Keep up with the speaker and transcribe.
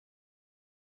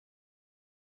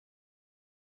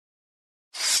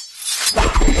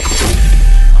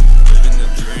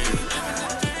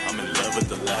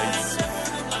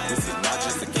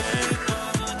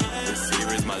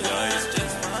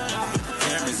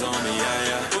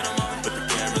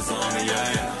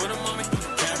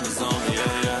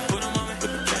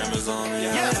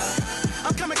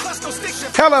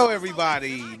Hello,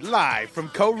 everybody. Live from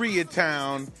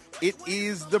Koreatown, it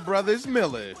is the Brothers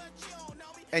Miller,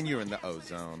 and you're in the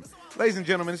Ozone. Ladies and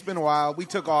gentlemen, it's been a while. We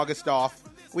took August off.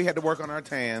 We had to work on our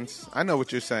tans. I know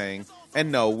what you're saying.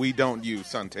 And no, we don't use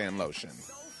suntan lotion.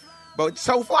 But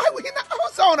so why are we in the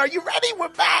Ozone? Are you ready? We're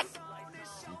back.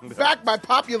 Back by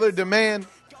popular demand.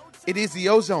 It is the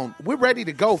Ozone. We're ready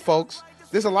to go, folks.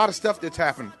 There's a lot of stuff that's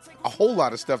happened. A whole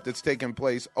lot of stuff that's taken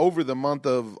place over the month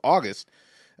of August.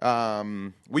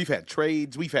 We've had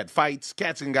trades. We've had fights.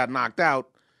 Katzen got knocked out.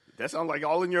 That sounds like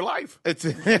all in your life. It's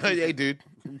hey, dude.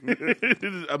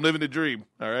 I'm living the dream.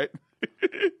 All right.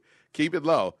 Keep it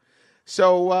low.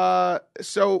 So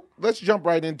let's jump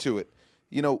right into it.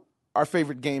 You know, our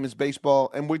favorite game is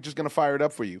baseball, and we're just going to fire it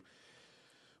up for you.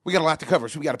 We got a lot to cover,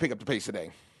 so we got to pick up the pace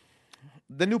today.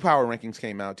 The new power rankings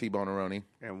came out, T-Bone Aroni.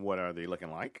 And what are they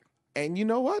looking like? And you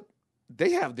know what?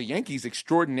 They have the Yankees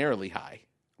extraordinarily high.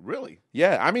 Really?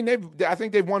 Yeah. I mean, I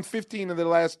think they've won 15 of the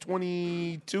last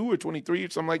 22 or 23 or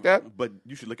something like that. But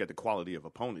you should look at the quality of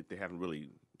opponent. They haven't really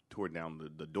torn down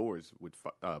the doors with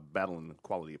battling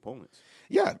quality opponents.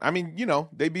 Yeah. I mean, you know,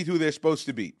 they beat who they're supposed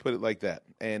to beat. Put it like that.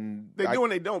 And they do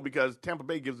and they don't, because Tampa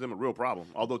Bay gives them a real problem.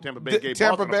 Although Tampa Bay gave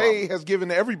Tampa Boston a Bay problem. has given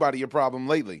everybody a problem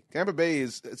lately. Tampa Bay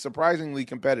is surprisingly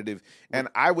competitive. And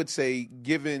I would say,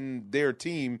 given their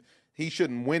team, he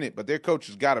shouldn't win it, but their coach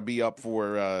has got to be up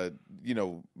for,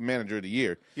 manager of the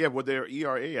year. Yeah, well, their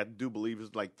ERA, I do believe,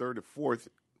 is like third or fourth.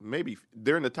 Maybe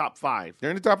they're in the top five. They're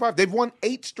in the top five. They've won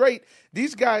 8 straight.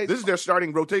 These guys. This is their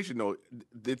starting rotation, though.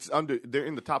 They're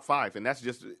in the top 5, and that's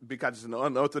just because it's an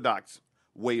unorthodox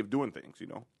way of doing things, you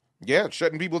know. Yeah,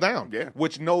 shutting people down. Yeah.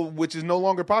 Which is no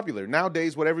longer popular.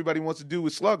 Nowadays, what everybody wants to do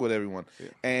is slug with everyone. Yeah.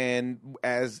 And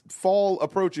as fall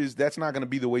approaches, that's not going to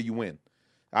be the way you win.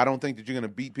 I don't think that you're going to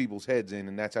beat people's heads in,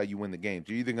 and that's how you win the games.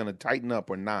 You're either going to tighten up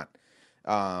or not.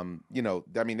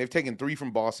 They've taken 3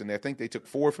 from Boston. I think they took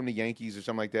 4 from the Yankees or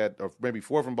something like that, or maybe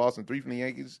 4 from Boston, 3 from the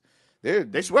Yankees.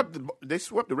 They swept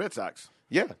the Red Sox.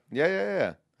 Yeah.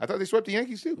 I thought they swept the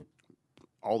Yankees too.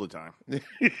 All the time.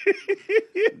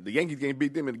 The Yankees can't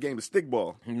beat them in the game of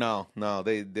stickball. No.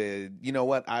 They you know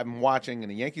what? I'm watching, and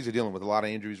the Yankees are dealing with a lot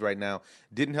of injuries right now.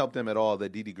 Didn't help them at all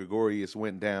that Didi Gregorius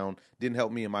went down. Didn't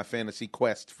help me in my fantasy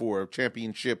quest for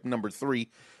championship number 3.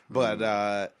 But,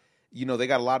 they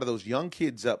got a lot of those young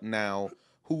kids up now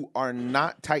who are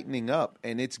not tightening up,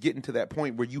 and it's getting to that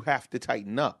point where you have to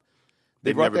tighten up.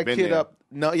 They brought that kid up.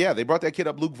 No, yeah, they brought that kid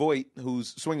up, Luke Voigt,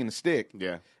 who's swinging the stick.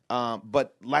 Yeah.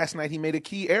 But last night he made a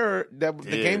key error. The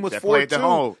game was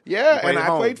 4-2. Yeah, and I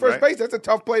played first base. That's a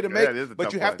tough play to make. It is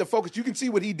but you have to focus. You can see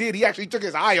what he did. He actually took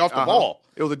his eye off the ball.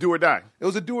 It was a do or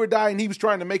die. And he was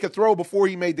trying to make a throw before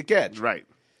he made the catch. Right.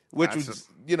 Which was,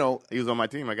 he was on my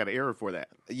team. I got an error for that.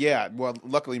 Yeah, well,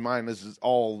 luckily mine is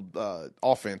all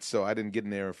offense, so I didn't get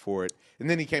an error for it. And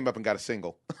then he came up and got a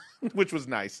single, which was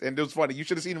nice. And it was funny. You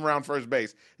should have seen him around first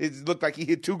base. It looked like he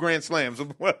hit 2 grand slams.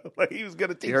 Like he was going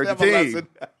to teach them a lesson.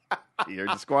 He hurt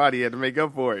the squad. He had to make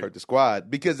up for it. Hurt the squad.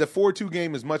 Because a 4-2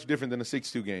 game is much different than a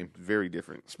 6-2 game. Very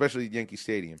different. Especially at Yankee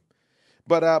Stadium.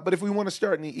 But if we want to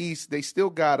start in the East, they still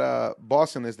got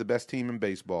Boston as the best team in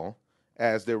baseball,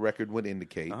 as their record would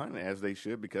indicate. As they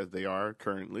should, because they are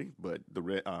currently. But the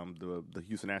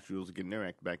Houston Astros are getting their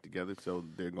act back together, so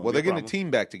they're going. Well, they're getting a team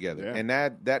back together, yeah. And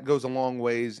that goes a long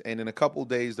ways. And in a couple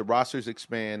days, the rosters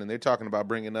expand, and they're talking about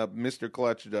bringing up Mr.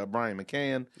 Clutch, Brian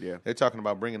McCann. Yeah, they're talking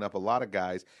about bringing up a lot of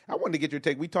guys. I wanted to get your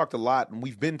take. We talked a lot, and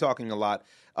we've been talking a lot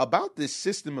about this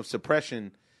system of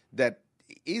suppression. That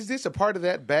is this a part of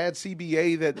that bad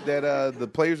CBA that the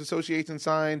Players Association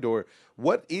signed, or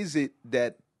what is it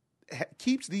that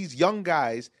keeps these young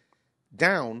guys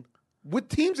down with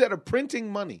teams that are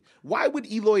printing money? Why would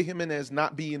Eloy Jimenez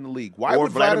not be in the league? Why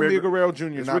would Vladimir Guerrero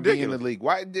Jr. not be in the league?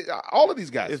 Why all of these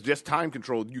guys? It's just time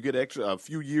control. You get a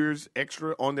few years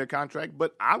extra on their contract.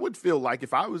 But I would feel like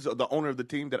if I was the owner of the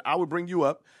team, that I would bring you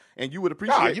up and you would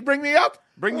appreciate it. You bring me up?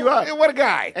 Bring you up. What a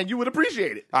guy. And you would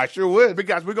appreciate it. I sure would.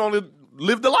 Because we're going to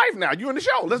live the life now. You on the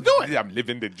show. Let's do it. I'm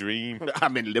living the dream.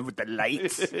 I'm in live with the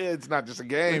lights. It's not just a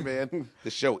game, man.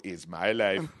 The show is my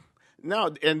life.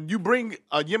 Now, and you bring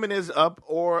a Jimenez up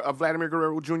or a Vladimir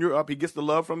Guerrero Jr. up. He gets the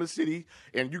love from the city.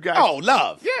 And you guys. Oh,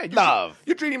 love. Yeah. Love.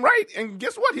 You treat him right. And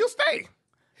guess what? He'll stay.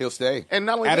 He'll stay. And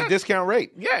not only at that, a discount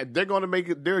rate. Yeah. They're going to make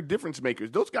it. They're difference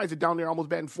makers. Those guys are down there almost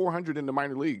batting 400 in the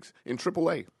minor leagues in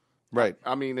AAA. Right.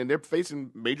 I mean, and they're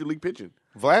facing major league pitching.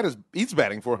 Vlad he's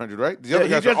batting 400, right? The other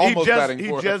guys are almost batting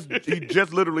 400. He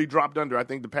just literally dropped under. I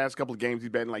think the past couple of games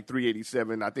he's batting like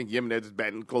 387. I think Jimenez is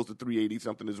batting close to 380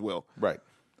 something as well. Right.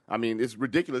 I mean, it's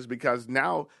ridiculous because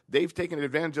now they've taken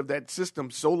advantage of that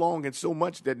system so long and so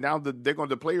much that now the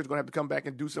players are going to have to come back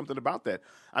and do something about that.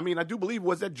 I mean, I do believe,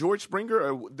 was that George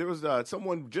Springer? Or there was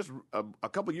someone just a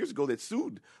couple of years ago that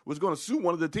was going to sue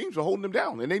one of the teams for holding him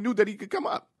down, and they knew that he could come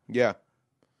up. Yeah.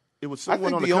 It was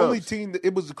someone on the only team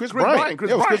it was Chris Bryant.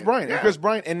 Chris Bryant. Yeah. And Chris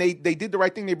Bryant, and they did the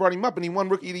right thing. They brought him up, and he won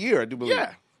Rookie of the Year, I do believe.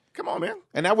 Yeah. Come on, man.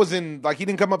 And that was he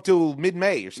didn't come up till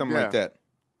mid-May or something like that.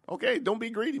 Okay, don't be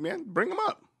greedy, man. Bring him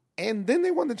up. And then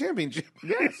they won the championship.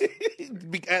 Yes.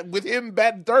 With him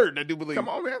batting third, I do believe. Come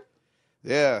on, man.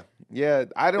 Yeah.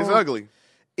 It's ugly.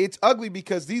 It's ugly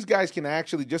because these guys can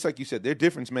actually, just like you said, they're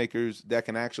difference makers that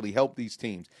can actually help these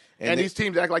teams. And these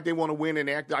teams act like they want to win and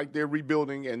act like they're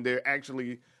rebuilding, and they're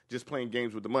actually just playing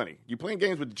games with the money. You're playing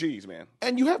games with the cheese, man.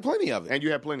 And you have plenty of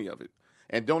it.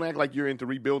 And don't act like you're into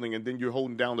rebuilding and then you're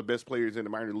holding down the best players in the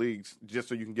minor leagues just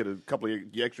so you can get a couple of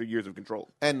extra years of control.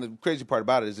 And the crazy part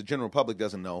about it is the general public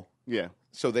doesn't know. Yeah.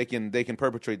 So they can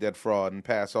perpetrate that fraud and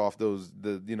pass off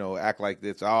act like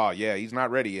this. Oh, yeah, he's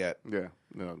not ready yet. Yeah.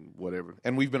 No, whatever.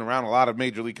 And we've been around a lot of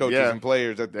major league coaches and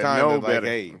players at the time. Like,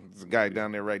 hey, there's a guy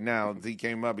down there right now. He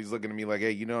came up. He's looking at me like,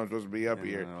 hey, I'm supposed to be up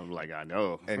here. I'm like, I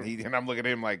know. And I'm looking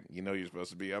at him like, you're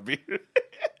supposed to be up here.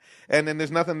 And then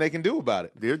there's nothing they can do about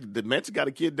it. The Mets got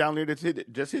a kid down there that's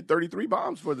just hit 33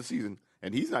 bombs for the season,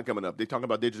 and he's not coming up. They're talking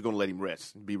about they're just going to let him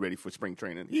rest and be ready for spring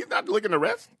training. He's not looking to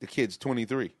rest. The kid's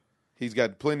 23. He's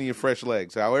got plenty of fresh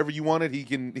legs. However you want it, he's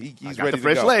ready to go.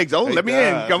 Fresh legs. Oh, let me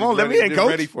in. Come on, let me in, coach.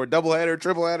 Ready for a doubleheader,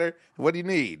 tripleheader. What do you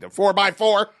need? A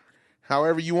 4x4?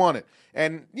 However you want it.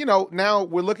 And, now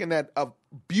we're looking at a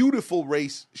beautiful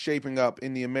race shaping up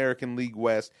in the American League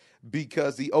West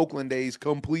because the Oakland A's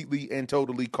completely and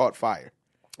totally caught fire.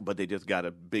 But they just got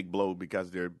a big blow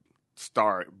because their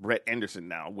star, Brett Anderson,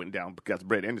 now went down because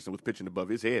Brett Anderson was pitching above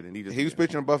his head. And he was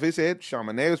pitching above his head. Shawn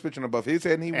was pitching above his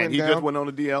head, and he went down. Just went on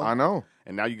the DL. I know.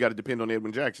 And now you got to depend on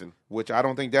Edwin Jackson. Which I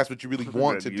don't think that's what you really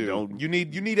want to do. You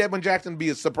need Edwin Jackson to be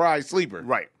a surprise sleeper.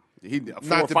 Right.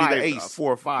 Not to be the ace.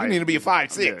 4 or 5. You need to be a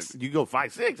 5-6. You go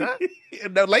 5-6, huh?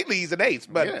 No, lately he's an ace,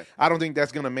 but I don't think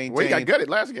that's going to maintain. Well, he got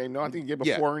gutted last game. No, I think he gave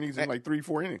him 4 innings in like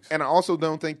 3-4 innings. And I also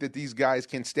don't think that these guys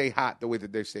can stay hot the way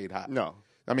that they've stayed hot. No.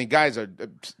 I mean, guys are.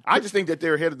 I just think that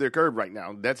they're ahead of their curve right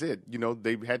now. That's it.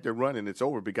 They've had their run and it's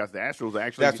over because the Astros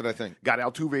actually. That's what I think. Got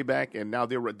Altuve back and now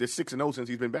they're 6-0 since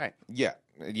he's been back. Yeah.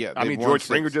 I mean, George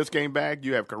Springer just came back.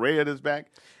 You have Correa that's back.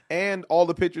 And all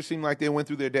the pitchers seem like they went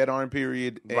through their dead arm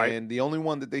period. Right. And the only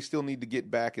one that they still need to get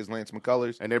back is Lance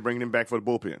McCullers. And they're bringing him back for the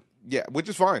bullpen. Yeah, which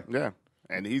is fine. Yeah.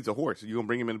 And he's a horse. You're going to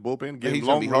bring him in the bullpen? Get him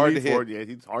long hard to hit. Yeah,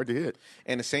 he's hard to hit.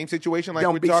 And the same situation like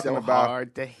Don't we're be talking so about.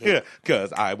 Hard to hit.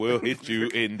 Because I will hit you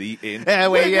in the end.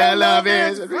 And when your love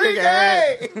is free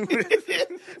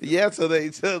game. Yeah, so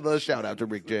the shout out to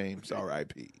Rick James,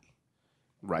 R.I.P.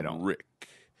 Right on. Rick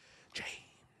James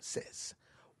says,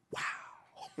 wow.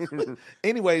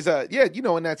 Anyways,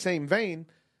 in that same vein,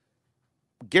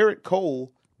 Garrett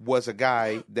Cole was a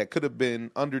guy that could have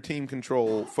been under team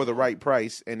control for the right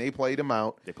price, and they played him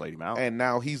out. And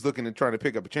now he's looking to try to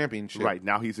pick up a championship. Right.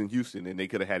 Now he's in Houston, and they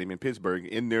could have had him in Pittsburgh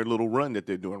in their little run that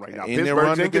they're doing right now.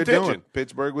 Pittsburgh's in contention.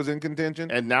 Pittsburgh was in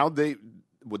contention. And now they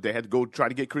had to go try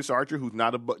to get Chris Archer, who's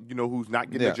not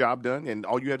getting the job done, and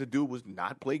all you had to do was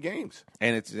not play games.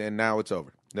 And now it's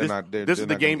over. This is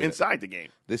the game inside the game.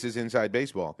 This is inside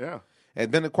baseball. Yeah. And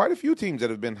been quite a few teams that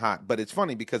have been hot, but it's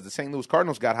funny because the St. Louis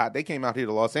Cardinals got hot. They came out here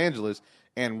to Los Angeles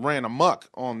and ran amok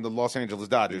on the Los Angeles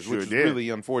Dodgers, which is really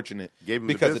unfortunate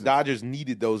because the Dodgers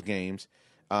needed those games.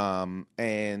 But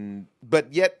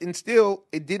yet and still,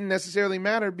 it didn't necessarily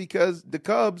matter because the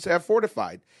Cubs have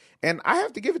fortified. And I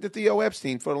have to give it to Theo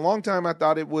Epstein. For a long time, I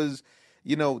thought it was,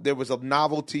 there was a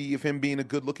novelty of him being a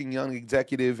good-looking young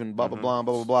executive and blah, blah, blah,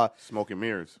 blah, blah, blah. Smoke and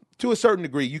mirrors. To a certain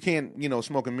degree. You can't,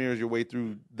 smoke and mirrors your way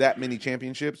through that many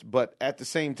championships. But at the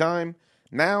same time,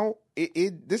 now,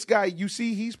 this guy, you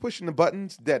see, he's pushing the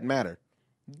buttons that matter.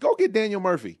 Go get Daniel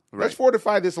Murphy. Right. Let's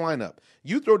fortify this lineup.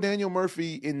 You throw Daniel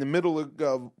Murphy in the middle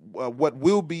of what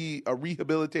will be a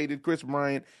rehabilitated Chris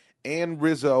Bryant and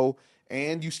Rizzo,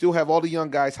 and you still have all the young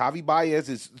guys. Javi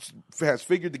Baez has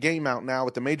figured the game out now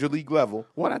at the major league level.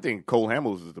 Well, I think Cole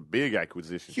Hamels is a big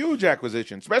acquisition. Huge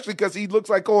acquisition, especially because he looks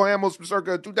like Cole Hamels from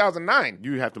circa 2009.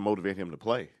 You have to motivate him to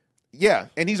play. Yeah,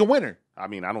 and he's a winner. I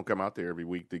mean, I don't come out there every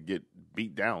week to get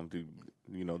beat down.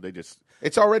 They just.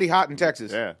 It's already hot in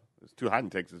Texas. Yeah, it's too hot in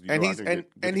Texas. He's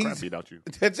beat out you.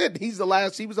 That's it. He was the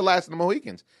last of the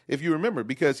Mohicans, if you remember,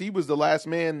 because he was the last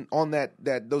man on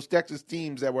those Texas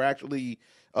teams that were actually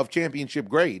of championship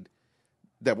grade.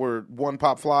 that were one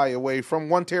pop fly away from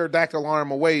one pterodactyl arm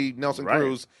away, Nelson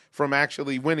Cruz, from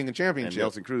actually winning a championship. And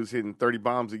Nelson Cruz hitting 30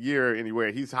 bombs a year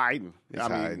anywhere. He's hiding. He's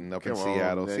hiding up in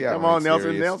Seattle. Come on,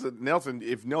 Nelson.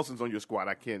 If Nelson's on your squad,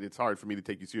 I can't. It's hard for me to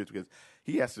take you serious because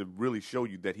he has to really show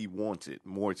you that he wants it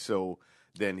more so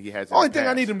than he has. Only thing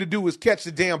I need him to do is catch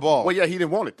the damn ball. Well, yeah, he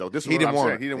didn't want it though. This is he what didn't I'm want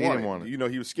saying. it. He didn't want it. You know,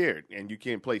 he was scared, and you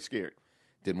can't play scared.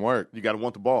 Didn't work. You got to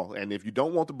want the ball, and if you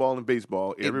don't want the ball in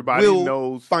baseball, everybody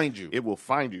knows find you. It will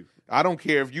find you. I don't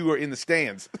care if you are in the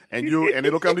stands, and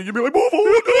it'll come to you. Be like,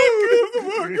 oh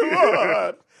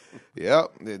God.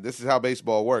 Yep, this is how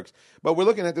baseball works. But we're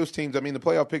looking at those teams. I mean, the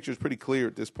playoff picture is pretty clear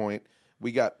at this point.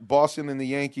 We got Boston and the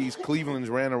Yankees. Cleveland's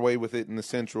ran away with it in the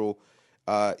Central.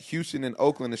 Houston and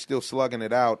Oakland are still slugging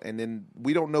it out, and then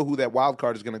we don't know who that wild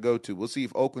card is going to go to. We'll see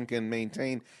if Oakland can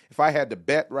maintain. If I had to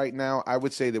bet right now, I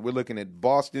would say that we're looking at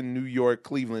Boston, New York,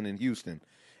 Cleveland, and Houston,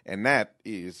 and that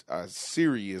is a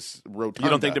serious rotunda. You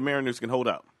don't think the Mariners can hold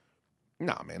out?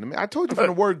 Nah, man. I told you from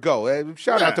the word go.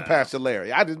 Shout out to Pastor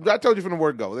Larry. I told you from the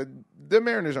word go. The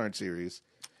Mariners aren't serious.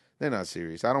 They're not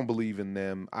serious. I don't believe in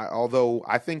them. Although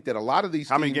I think that a lot of these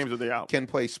How teams many games are they out? Can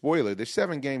play spoiler. They're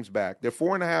 7 games back. They're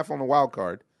 4.5 on the wild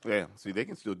card. Yeah, see, they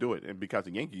can still do it, and because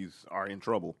the Yankees are in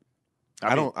trouble.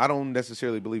 I don't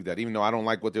necessarily believe that, even though I don't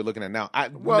like what they're looking at now.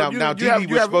 Now, Didi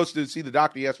was supposed to see the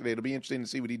doctor yesterday. It'll be interesting to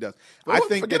see what he does. I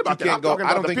think that you can't go.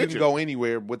 I don't think you can go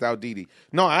anywhere without Didi.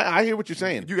 No, I hear what you're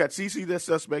saying. You got CC that's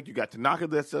suspect. You got Tanaka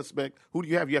that's suspect. Who do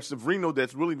you have? You have Severino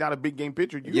that's really not a big game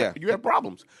pitcher. You have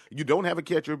problems. You don't have a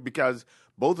catcher because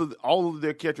all of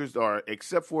their catchers are,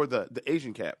 except for the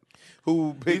Asian cat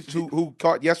who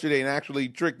caught yesterday and actually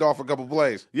tricked off a couple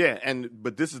plays. Yeah,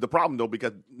 but this is the problem though,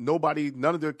 because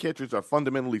none of their catchers are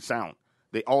fundamentally sound.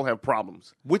 They all have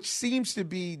problems, which seems to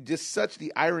be just such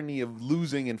the irony of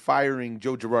losing and firing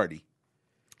Joe Girardi.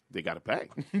 They got to pay.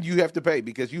 You have to pay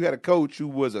because you had a coach who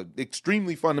was an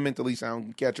extremely fundamentally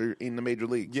sound catcher in the major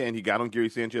leagues. Yeah, and he got on Gary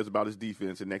Sanchez about his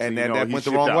defense, and that went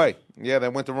the wrong way. Yeah,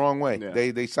 that went the wrong way.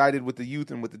 Yeah. They sided with the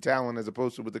youth and with the talent as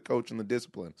opposed to with the coach and the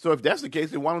discipline. So if that's the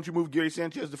case, then why don't you move Gary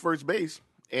Sanchez to first base?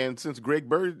 And since Greg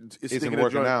Bird isn't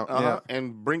working out,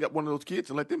 and bring up one of those kids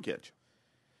and let them catch.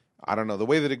 I don't know. The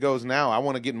way that it goes now, I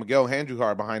want to get Miguel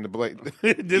Handjuhar behind the plate.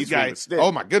 This guy,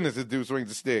 oh my goodness, this dude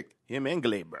swings a stick. Him and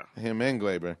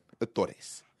Gleyber.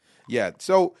 Torres. Yeah,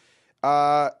 so,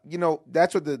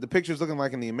 that's what the picture's looking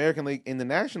like in the American League. In the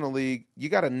National League, you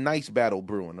got a nice battle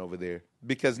brewing over there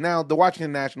because now the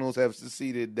Washington Nationals have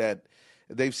ceded that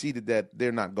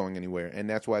they're not going anywhere, and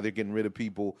that's why they're getting rid of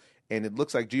people, and it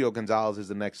looks like Gio Gonzalez is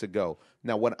the next to go.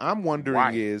 Now, what I'm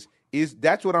wondering is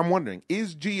that's what I'm wondering.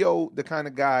 Is Gio the kind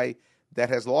of guy that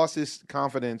has lost his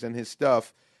confidence and his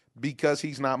stuff because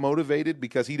he's not motivated,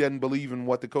 because he doesn't believe in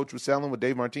what the coach was selling, what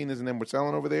Dave Martinez and them were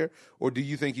selling over there? Or do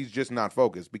you think he's just not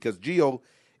focused? Because Gio,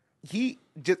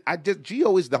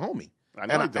 Gio is the homie.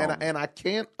 And I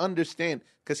can't understand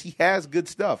because he has good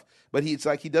stuff, but it's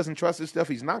like he doesn't trust his stuff.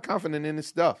 He's not confident in his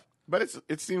stuff. But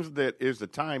it seems that there's a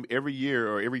time every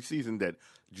year or every season that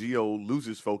Gio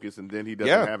loses focus and then he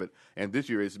doesn't have it. And this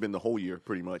year it's been the whole year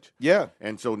pretty much. Yeah.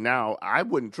 And so now I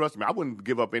wouldn't trust him. I wouldn't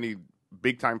give up any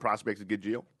big-time prospects to get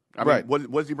Gio. I mean,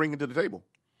 what's he bringing to the table?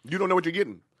 You don't know what you're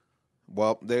getting.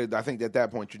 Well, I think at that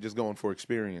point you're just going for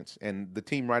experience. And the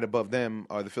team right above them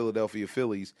are the Philadelphia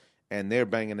Phillies, and they're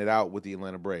banging it out with the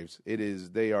Atlanta Braves.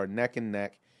 They are neck and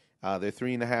neck. They're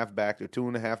 3.5 back. They're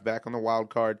 2.5 back on the wild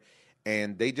card.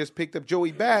 And they just picked up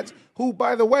Joey Bats, who,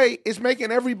 by the way, is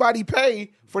making everybody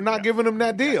pay for not giving them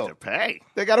that deal.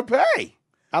 They got to pay.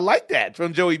 I like that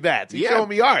from Joey Bats. He's showing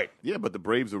me art. Yeah, but the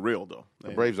Braves are real, though.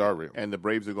 The Braves are real. And the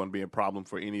Braves are going to be a problem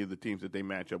for any of the teams that they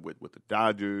match up with the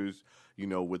Dodgers,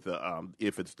 with the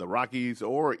if it's the Rockies,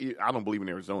 or I don't believe in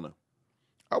Arizona.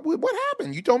 What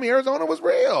happened? You told me Arizona was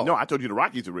real. No, I told you the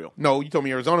Rockies are real. No, you told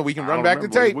me Arizona. We can run back the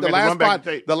tape. The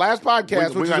last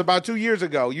podcast, which was about 2 years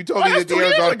ago, you told me that the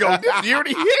Arizona. This year to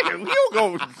year. We'll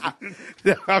go.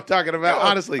 I'm talking about,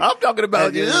 honestly. I'm talking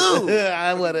about you.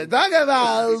 I want to talk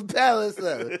about Palace.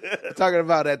 Talking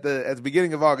about at the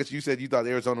beginning of August, you said you thought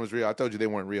Arizona was real. I told you they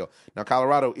weren't real. Now,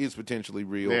 Colorado is potentially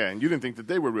real. Yeah, and you didn't think that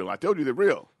they were real. I told you they're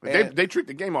real. They tricked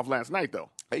the game off last night, though.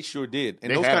 They sure did.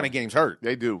 And those kind of games hurt.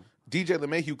 They do. DJ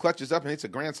LeMahieu clutches up and hits a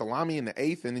grand salami in the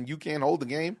 8th, and then you can't hold the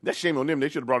game. That's shame on them. They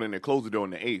should have brought in their closer door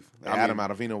in the 8th. Adam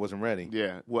Ottavino wasn't ready.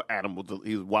 Yeah, well, Adam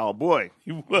he's a wild boy.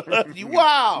 You wild. You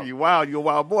wild. You're a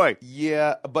wild boy.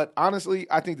 Yeah, but honestly,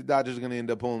 I think the Dodgers are going to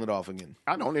end up pulling it off again.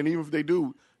 I don't, and even if they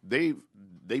do, they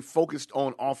focused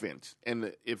on offense.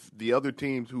 And if the other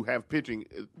teams who have pitching,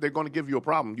 they're going to give you a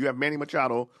problem. You have Manny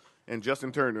Machado and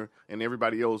Justin Turner, and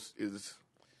everybody else is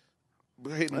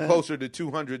hitting closer to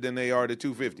 200 than they are to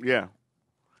 250. Yeah.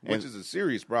 which is a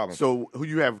serious problem. So who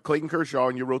you have? Clayton Kershaw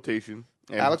in your rotation.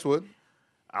 And Alex Wood.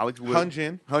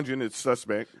 Hunjin is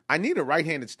suspect. I need a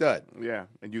right-handed stud. Yeah,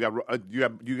 and you got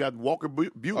Walker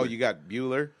Buehler. Oh, you got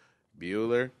Buehler.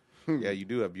 Yeah, you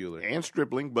do have Buehler and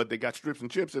Stripling, but they got strips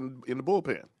and chips in the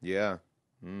bullpen. Yeah,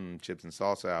 chips and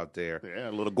salsa out there. Yeah,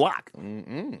 a little guac.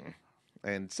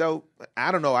 And so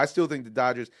I don't know. I still think the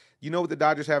Dodgers. You know what the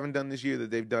Dodgers haven't done this year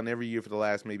that they've done every year for the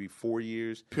last maybe 4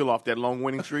 years? Peel off that long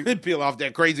winning streak. Peel off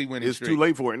that crazy winning streak. It's too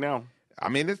late for it now. I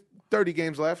mean, it's 30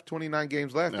 games left, 29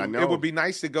 games left. I know. It would be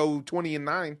nice to go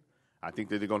 20-9. I think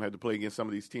that they're going to have to play against some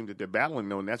of these teams that they're battling,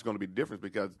 though, and that's going to be the difference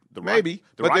because the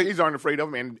Rockies aren't afraid of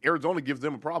them, and Arizona gives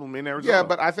them a problem in Arizona. Yeah,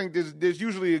 but I think there's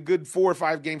usually a good 4 or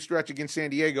 5 game stretch against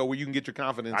San Diego where you can get your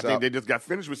confidence up. I think they just got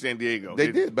finished with San Diego.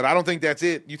 They did, but I don't think that's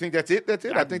it. You think that's it? That's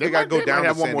it? I think they got to go down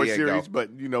to San Diego. They might have one more series, but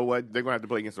you know what? They're going to have to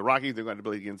play against the Rockies. They're going to have to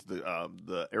play against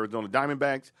the Arizona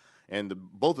Diamondbacks, and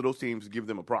both of those teams give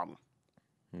them a problem.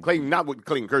 Not with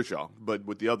Clayton Kershaw, but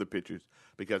with the other pitchers,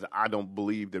 because I don't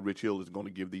believe that Rich Hill is going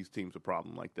to give these teams a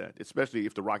problem like that, especially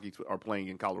if the Rockies are playing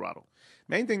in Colorado.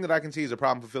 Main thing that I can see as a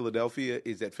problem for Philadelphia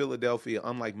is that Philadelphia,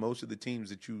 unlike most of the teams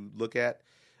that you look at,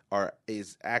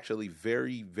 is actually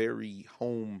very, very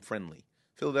home friendly.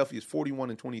 Philadelphia is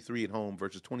 41-23 at home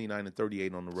versus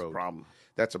 29-38 on the road.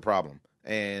 That's a problem.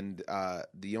 And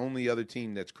the only other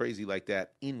team that's crazy like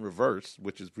that in reverse,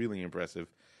 which is really impressive,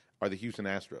 are the Houston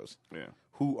Astros,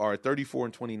 who are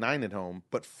 34-29 at home,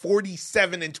 but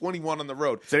 47-21 on the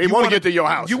road. So they want to get to your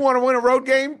house. You want to win a road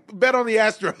game? Bet on the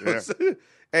Astros. Yeah.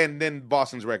 And then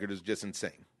Boston's record is just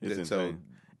insane. It's insane.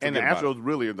 And the Astros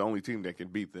really are the only team that can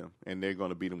beat them, and they're going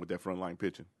to beat them with that front line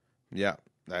pitching. Yeah.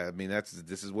 I mean,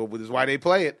 this is why they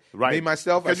play it. Right. Me,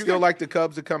 myself, I still like the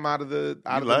Cubs to come out of the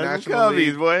National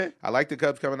League. Boy. I like the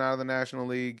Cubs coming out of the National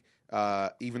League,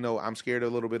 even though I'm scared a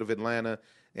little bit of Atlanta.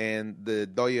 And the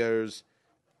Dodgers,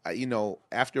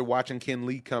 after watching Ken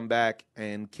Lee come back,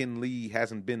 and Ken Lee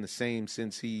hasn't been the same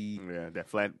since he that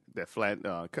flat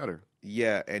cutter.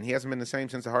 Yeah, and he hasn't been the same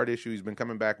since the heart issue. He's been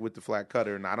coming back with the flat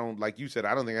cutter, and I don't think it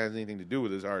has anything to do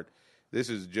with his heart. This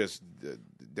is just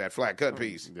that flat cut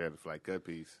piece. Yeah, the flat cut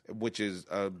piece, which is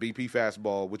a BP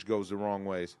fastball, which goes the wrong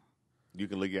ways. You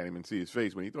can look at him and see his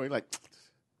face when he throws. He's like,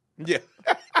 yeah,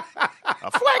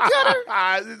 a flat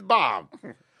cutter, it's bomb.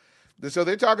 So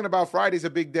they're talking about Friday's a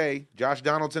big day. Josh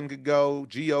Donaldson could go.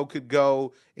 Gio could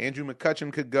go. Andrew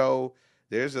McCutchen could go.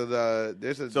 So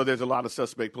there's a lot of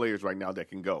suspect players right now that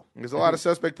can go. There's a lot of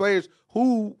suspect players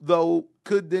who, though,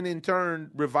 could then in turn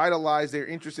revitalize their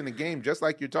interest in the game, just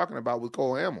like you're talking about with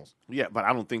Cole Hamels. Yeah, but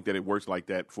I don't think that it works like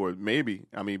that for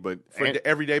the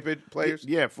everyday players.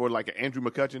 Yeah, for like an Andrew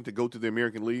McCutchen to go to the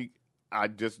American League. I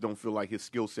just don't feel like his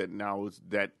skill set now is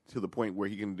that to the point where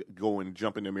he can go and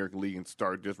jump in the American League and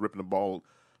start just ripping the ball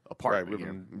apart,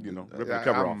 ripping the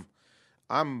cover off.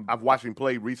 I've watched him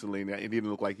play recently, and it didn't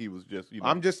look like he was just.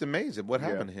 I'm just amazed at what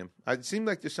happened to him. It seemed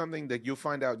like there's something that you'll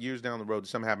find out years down the road.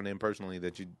 Something happened to him personally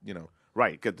that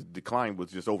right, because the decline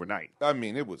was just overnight. I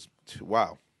mean, it was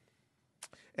wow.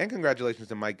 And congratulations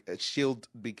to Mike Schild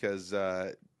because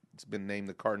it's been named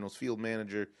the Cardinals field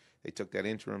manager. They took that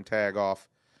interim tag off.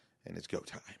 And it's go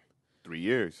time. 3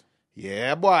 years.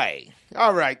 Yeah, boy.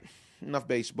 All right. Enough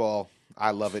baseball.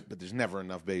 I love it, but there's never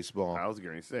enough baseball. I was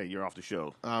going to say, you're off the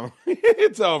show.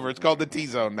 It's over. It's called the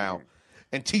T-Zone now.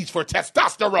 And T's for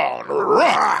testosterone.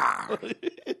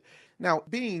 Now,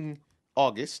 being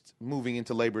August, moving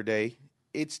into Labor Day,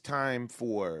 it's time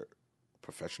for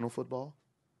professional football.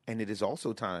 And it is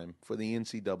also time for the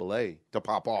NCAA to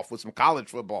pop off with some college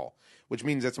football, which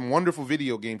means that some wonderful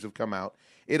video games have come out.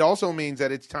 It also means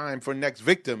that it's time for Next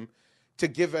Victim to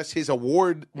give us his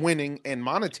award-winning and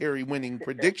monetary-winning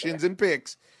predictions and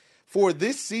picks for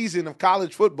this season of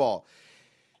college football.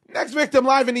 Next Victim,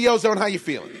 live in the Ozone. How you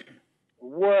feeling?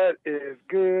 What is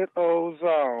good,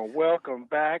 Ozone? Welcome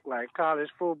back, like college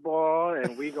football,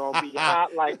 and we gonna be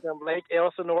hot like them Lake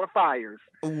Elsinore fires.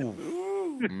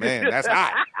 Ooh, man, that's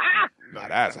hot. No,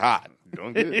 that's hot.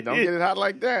 Don't get it hot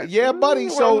like that. Yeah, buddy.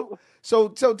 So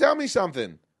tell me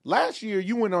something. Last year,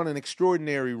 you went on an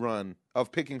extraordinary run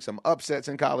of picking some upsets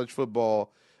in college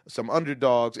football, some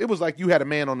underdogs. It was like you had a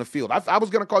man on the field. I was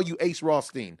going to call you Ace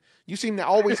Rothstein. You seem to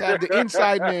always have the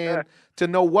inside man to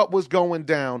know what was going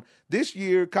down. This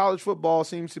year, college football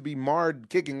seems to be marred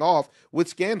kicking off with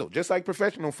scandal, just like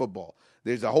professional football.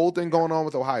 There's a whole thing going on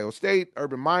with Ohio State.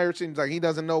 Urban Meyer seems like he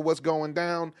doesn't know what's going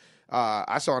down.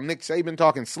 I saw Nick Saban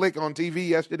talking slick on TV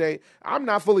yesterday. I'm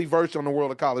not fully versed on the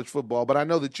world of college football, but I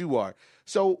know that you are.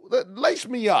 So lace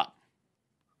me up.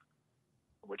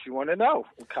 What you want to know?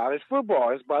 College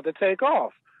football is about to take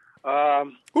off.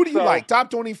 Who do you like? Top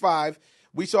 25.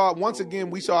 We saw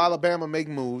Alabama make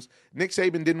moves. Nick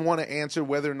Saban didn't want to answer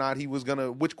whether or not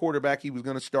which quarterback he was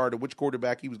going to start or which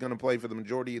quarterback he was going to play for the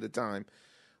majority of the time.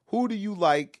 Who do you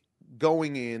like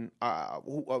going in?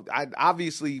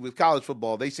 Obviously, with college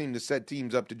football, they seem to set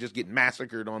teams up to just get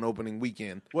massacred on opening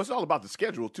weekend. Well, it's all about the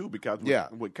schedule, too, because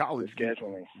with college, the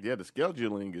scheduling. The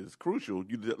scheduling is crucial.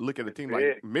 You look at a team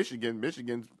like Michigan.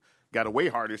 Michigan's got a way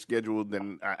harder schedule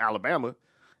than Alabama.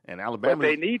 And Alabama, but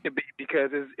they need to be, because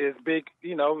it's big,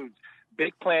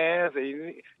 big plans.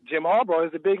 Jim Harbaugh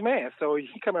is a big man, so he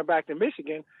coming back to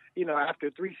Michigan,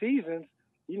 after 3 seasons,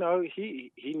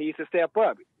 he needs to step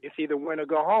up. It's either win or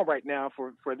go home right now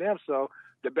for them. So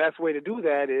the best way to do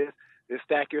that is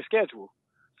stack your schedule,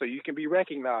 so you can be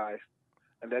recognized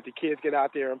and that the kids get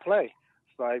out there and play.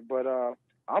 But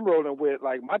I'm rolling with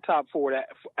my top 4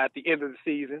 at the end of the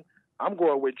season. I'm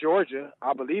going with Georgia.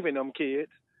 I believe in them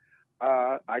kids.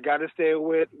 I got to stay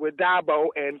with Dabo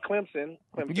and Clemson.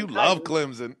 You love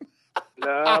Clemson.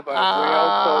 Love a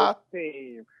well-coached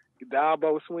team.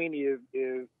 Dabo Sweeney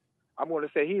is I'm going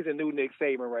to say he's a new Nick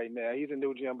Saban right now. He's a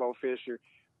new Jimbo Fisher,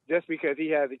 just because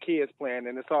he has the kids playing,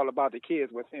 and it's all about the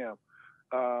kids with him.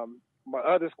 My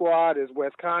other squad is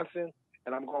Wisconsin,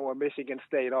 and I'm going with Michigan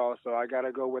State also. I got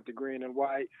to go with the green and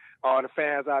white. All the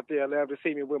fans out there love to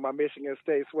see me with my Michigan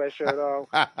State sweatshirt on,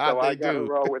 so I got to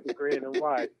roll with the green and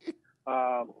white.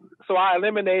 So I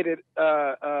eliminated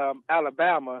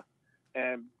Alabama,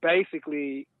 and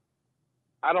basically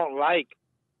I don't like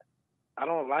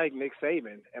Nick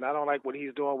Saban, and I don't like what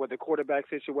he's doing with the quarterback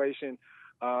situation.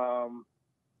 Urban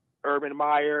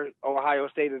Meyer, Ohio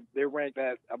State, they're ranked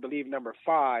at, I believe, number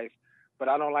 5, but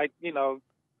I don't like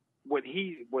what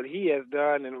he has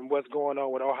done and what's going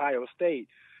on with Ohio State.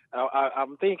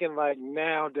 I'm thinking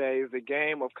nowadays the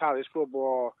game of college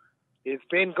football, it's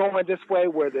been going this way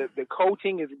where the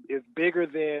coaching is bigger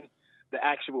than the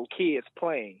actual kids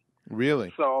playing.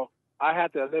 Really? So I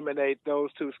had to eliminate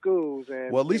those 2 schools.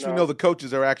 And well, at least we know the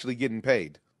coaches are actually getting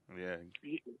paid.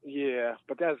 Yeah,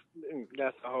 but that's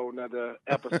a whole nother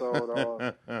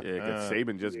episode. Because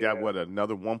Saban just got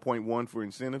another 1.1 for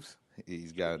incentives.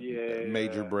 He's got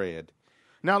major bread.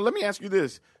 Now let me ask you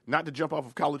this: not to jump off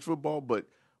of college football, but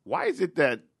why is it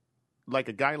that a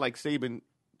guy like Saban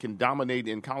can dominate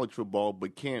in college football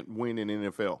but can't win in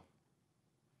NFL?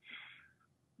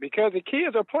 Because the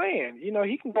kids are playing.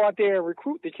 He can go out there and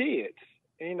recruit the kids.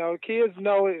 Kids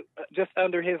know just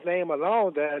under his name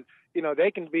alone that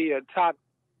they can be a top,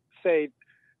 say,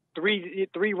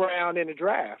 three round in the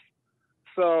draft.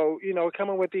 So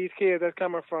coming with these kids that's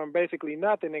coming from basically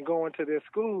nothing and going to this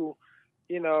school,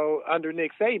 under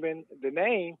Nick Saban, the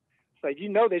name, it's that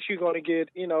you're going to get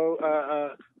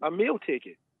a meal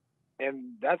ticket,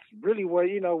 and that's really what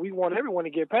we want everyone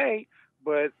to get paid,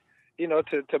 but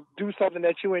to do something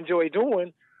that you enjoy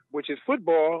doing, which is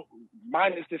football,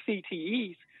 minus the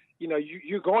CTEs,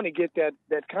 you're going to get that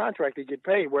contract to get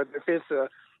paid, whether if it's a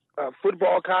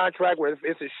football contract, whether if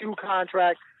it's a shoe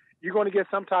contract, you're going to get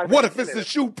some type. What if it's the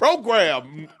shoe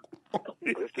program?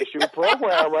 It's the shoe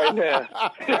program right now.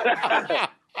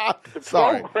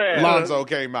 Sorry, program. Lonzo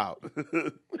came out.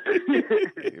 Put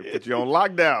you on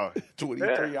lockdown.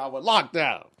 23-hour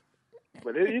lockdown.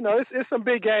 But it's some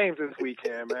big games this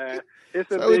weekend, man.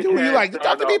 It's a so big who game. you like?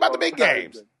 Talk to me about the big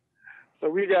games. So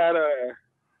we got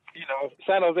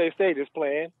San Jose State is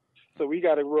playing, so we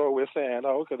got to roll with San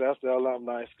Jose because that's the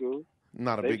alumni school.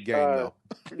 Not a big game though.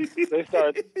 They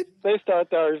start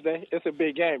Thursday. It's a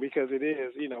big game because it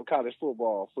is college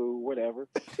football, food, whatever.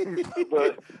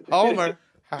 But Homer.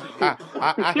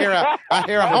 I hear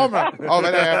a homer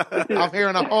over there. I'm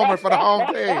hearing a homer for the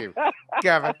home team,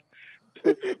 Kevin.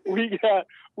 We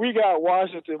got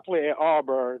Washington playing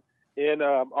Auburn in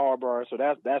Auburn, so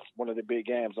that's one of the big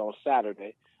games on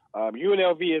Saturday.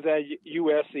 UNLV is at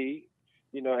USC.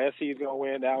 SC is gonna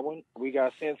win that one. We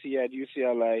got Cincy at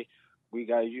UCLA. We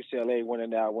got UCLA winning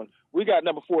that one. We got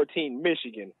number 14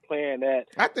 Michigan playing at.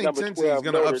 I think Cincy is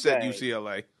gonna upset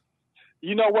UCLA.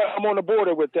 You know what? I'm on the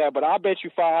border with that, but I'll bet you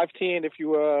 5-10 if you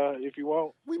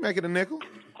want. We make it a nickel.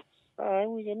 All right,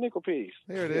 we got a nickel piece.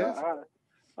 There it is.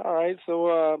 All right,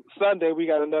 so Sunday we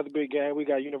got another big game. We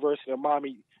got University of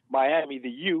Miami, the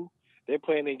U. They're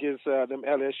playing against them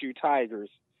LSU Tigers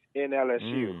in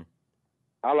LSU.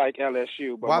 I like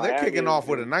LSU. But wow, they're kicking off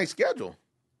with a nice schedule.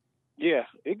 Yeah,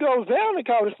 it goes down in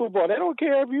college football. They don't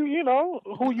care if you know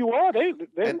who you are. They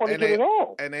want to get it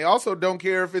on. And they also don't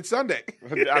care if it's Sunday.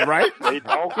 Right? They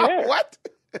don't care. What?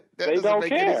 That they doesn't don't make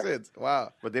care. any sense.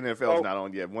 Wow. But the NFL's not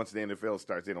on yet. Once the NFL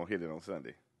starts, they don't hit it on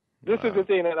Sunday. This is the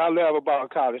thing that I love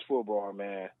about college football,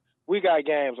 man. We got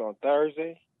games on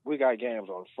Thursday. We got games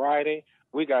on Friday.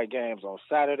 We got games on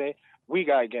Saturday. We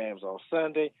got games on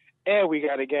Sunday. And we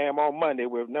got a game on Monday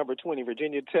with number 20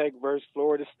 Virginia Tech versus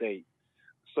Florida State.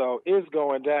 So it's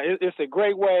going down. It's a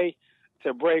great way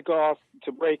to break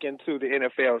into the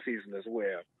NFL season as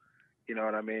well. You know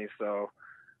what I mean? So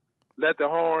let the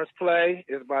horns play.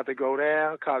 It's about to go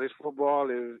down. College football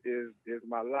is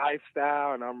my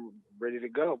lifestyle, and I'm ready to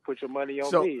go. Put your money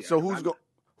on me. So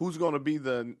who's going to be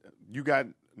you got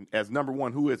as number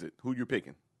one? Who is it? Who you're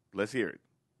picking? Let's hear it.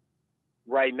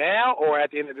 Right now or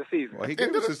at the end of the season? Well, he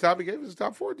gave us his top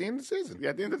 4 at the end of the season. Yeah,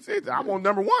 at the end of the season. I want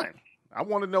number one. I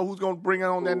want to know who's going to bring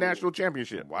on that national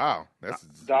championship. Wow. That's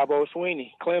Dabo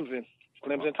Sweeney, Clemson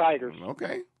Tigers.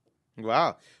 Okay.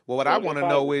 Wow. Well, what I want to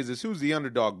know is who's the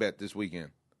underdog bet this weekend?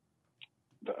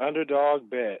 The underdog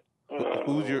bet.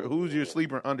 Who's your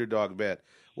sleeper underdog bet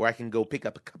where I can go pick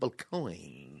up a couple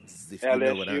coins, if LSU. you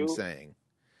know what I'm saying?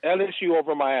 LSU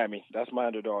over Miami. That's my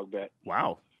underdog bet.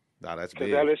 Wow. No, that's Because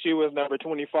big. LSU is number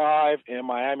 25 and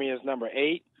Miami is number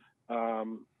 8.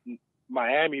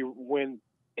 Miami went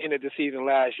into the season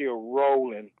last year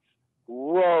rolling,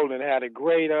 had a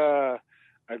great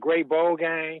bowl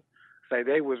game. So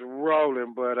they was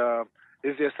rolling, but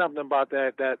it's just something about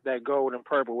that gold and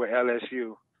purple with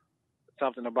LSU.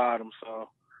 Something about them. So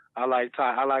I like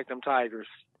them Tigers.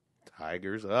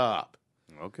 Tigers up.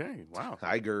 Okay. Wow.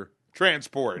 Tiger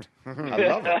transport. I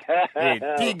love it. Hey,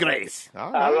 Tigres.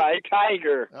 All I right. like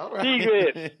Tiger. All right.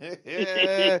 Tigres.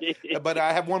 Yeah. But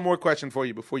I have one more question for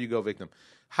you before you go, Victim.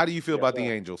 How do you feel about the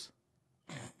Angels?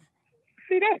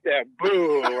 See, that's that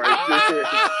boo right there.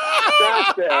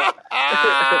 That's that.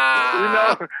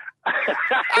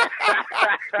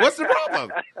 What's the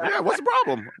problem? Yeah, what's the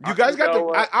problem? You guys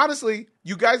got honestly,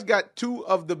 you guys got 2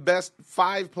 of the best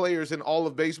 5 players in all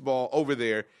of baseball over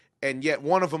there, and yet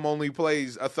one of them only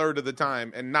plays a third of the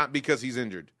time, and not because he's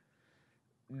injured.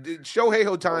 Shohei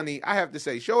Ohtani, I have to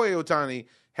say, Shohei Ohtani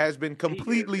has been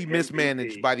completely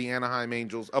mismanaged by the Anaheim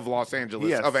Angels of Los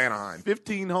Angeles, of Anaheim.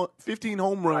 15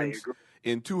 home runs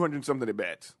in 200-something at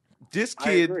bats. This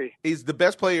kid is the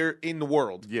best player in the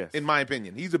world, in my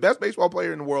opinion. He's the best baseball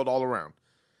player in the world all around.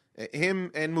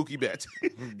 Him and Mookie Betts,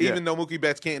 even though Mookie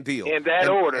Betts can't deal in that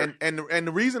order. And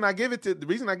the reason I give it to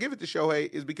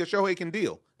Shohei is because Shohei can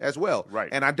deal as well. Right.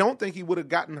 And I don't think he would have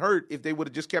gotten hurt if they would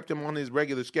have just kept him on his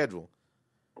regular schedule.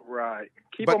 Right.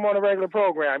 Keep him on a regular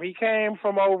program. He came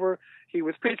from over. He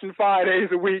was pitching 5 days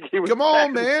a week. Come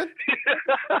on, man.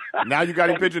 Now you got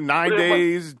him pitching 9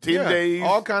 days, 10 days.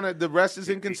 All kind of, the rest is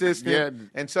inconsistent. Yeah.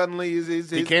 And suddenly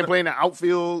he can't play in the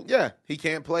outfield. Yeah. He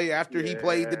can't play after he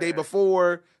played the day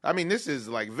before. I mean, this is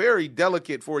like very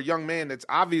delicate for a young man that's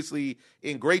obviously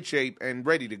in great shape and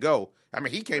ready to go. I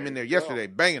mean, he came in there yesterday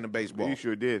banging the baseball. He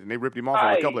sure did. And they ripped him off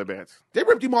on a couple of bats. They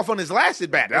ripped him off on his last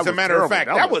at bat. As a matter of fact,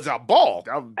 that was a ball.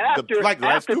 After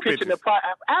pitching the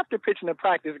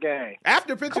practice game.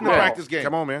 After pitching the practice game.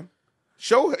 Come on, man.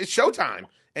 It's showtime.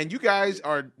 And you guys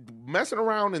are messing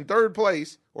around in 3rd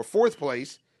place or 4th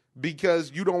place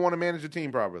because you don't want to manage the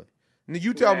team properly. Now,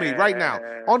 you tell me right now,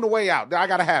 on the way out, I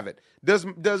got to have it. Does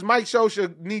Mike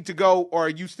Scioscia need to go, or are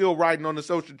you still riding on the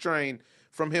Scioscia train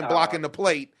from him blocking the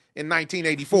plate in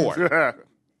 1984?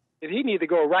 He needs to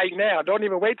go right now. Don't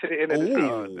even wait till the end of the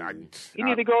season. He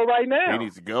needs to go right now. He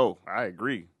needs to go. I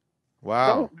agree.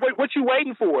 Wow. What you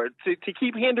waiting for? To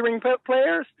keep hindering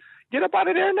players? Get up out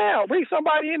of there now. Bring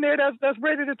somebody in there that's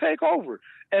ready to take over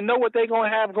and know what they're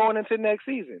going to have going into next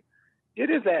season. Get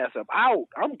his ass up. Out.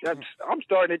 I'm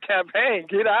starting a campaign.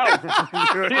 Get out.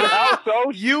 Get out,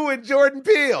 so you and Jordan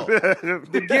Peele.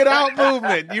 The Get Out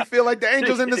movement. You feel like the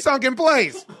Angels in the sunken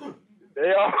place.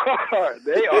 They are.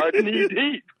 They are knee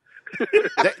deep.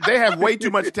 They have way too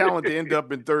much talent to end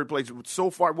up in 3rd place so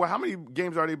far. Well, how many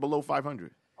games are they below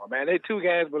 500? Oh, man, they're 2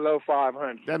 games below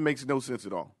 500. That makes no sense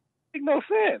at all. Makes no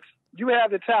sense. You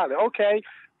have the talent. Okay,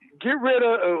 get rid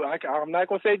of, I'm not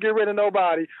going to say get rid of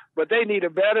nobody, but they need a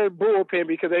better bullpen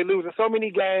because they're losing so many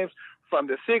games from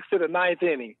the 6th to the 9th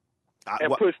inning.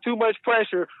 And puts too much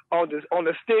pressure on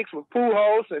the sticks with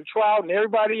Pujols and Trout and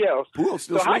everybody else.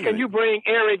 So how can you bring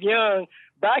Eric Young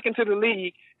back into the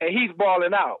league and he's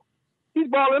balling out? He's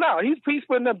balling out. He's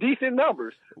putting up decent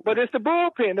numbers, but it's the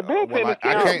bullpen. The bullpen is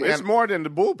terrible. It's more than the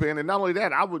bullpen, and not only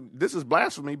that, this is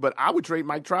blasphemy, but I would trade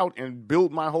Mike Trout and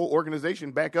build my whole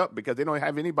organization back up because they don't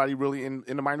have anybody really in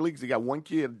the minor leagues. They got one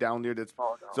kid down there that's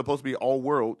supposed to be all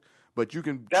world. But you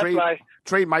can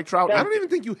trade Mike Trout. I don't even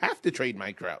think you have to trade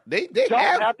Mike Trout. They don't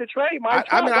have to trade Mike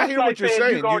Trout. I mean, I hear what you're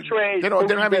saying. They don't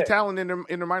have any talent in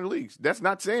their minor leagues. That's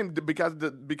not saying because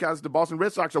the Boston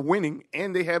Red Sox are winning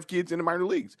and they have kids in the minor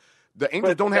leagues. The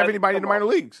Angels don't have anybody in the minor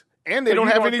leagues, and they don't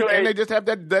have any. And they just have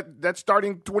that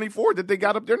starting 24 that they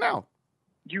got up there now.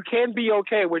 you can be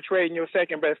okay with trading your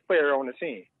second best player on the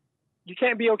team. You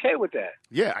can't be okay with that.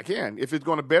 Yeah, I can, if it's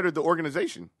going to better the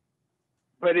organization.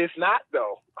 But it's not,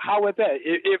 though. How would that?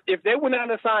 If they went out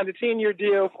and signed a 10-year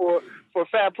deal for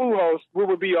Fat Pujols, we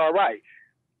would be all right.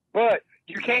 But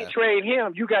you can't trade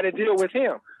him. You got to deal with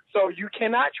him. So you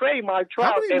cannot trade Mike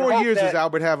Trout. How many more years does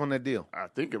Albert have on that deal? I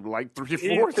think of like 3 or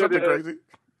 4, something crazy.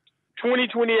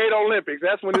 2028 Olympics.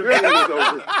 That's when this deal is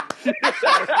over.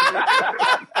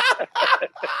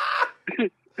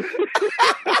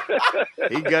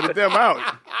 He gutted them out.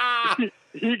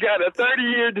 He got a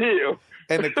 30-year deal.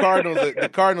 And the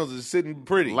Cardinals are sitting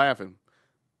pretty. Laughing.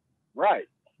 Right.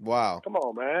 Wow. Come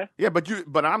on, man. Yeah,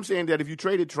 but I'm saying that if you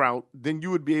traded Trout, then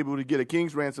you would be able to get a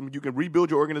king's ransom. You can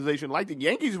rebuild your organization like the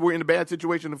Yankees were in a bad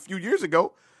situation a few years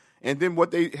ago. And then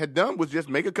what they had done was just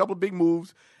make a couple of big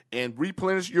moves and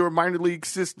replenish your minor league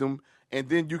system, and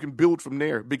then you can build from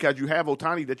there because you have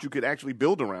Ohtani that you could actually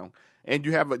build around. And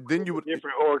you have then you would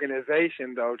different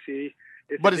organization though, T.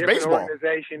 But it's baseball.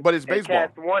 Organization, but it's baseball.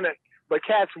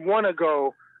 Cats want to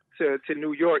go to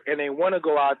New York, and they want to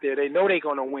go out there. They know they're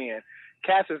going to win.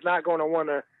 Cats is not going to want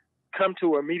to come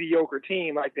to a mediocre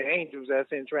team like the Angels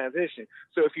that's in transition.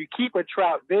 So if you keep a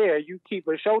Trout there, you keep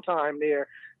a Showtime there,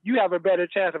 you have a better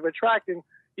chance of attracting,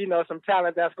 some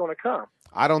talent that's going to come.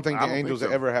 I don't think the Angels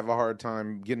ever have a hard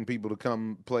time getting people to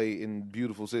come play in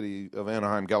beautiful city of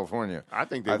Anaheim, California. I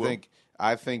think they will.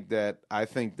 I think that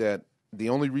the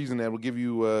only reason that will give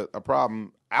you a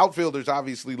problem, outfielders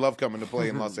obviously love coming to play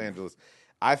in Los Angeles.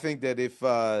 I think that if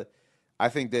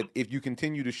you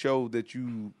continue to show that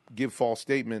you give false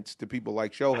statements to people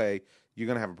like Shohei, you're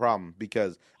going to have a problem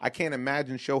because I can't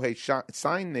imagine Shohei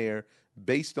signed there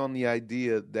based on the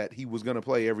idea that he was going to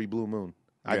play every blue moon.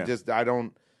 Yeah.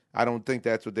 I don't think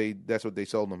that's what they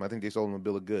sold him. I think they sold him a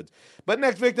bill of goods. But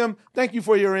next victim, thank you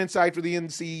for your insight for the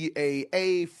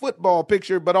NCAA football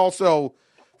picture, but also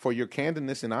for your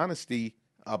candidness and honesty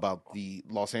about the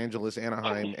Los Angeles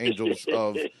Anaheim Angels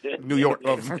of New York,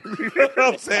 of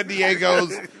San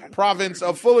Diego's province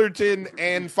of Fullerton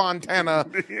and Fontana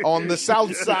on the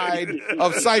south side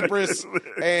of Cypress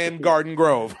and Garden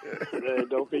Grove.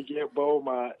 Don't forget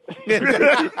Beaumont.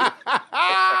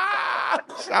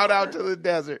 Shout out to the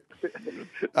desert.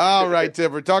 All right,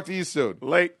 Tipper. Talk to you soon.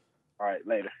 Late. All right,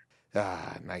 later.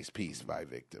 Nice piece by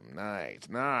victim. Nice.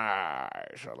 I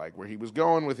like where he was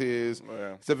going with his.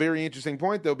 Yeah. It's a very interesting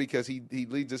point, though, because he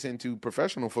leads us into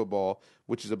professional football,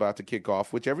 which is about to kick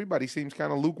off, which everybody seems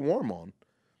kind of lukewarm on.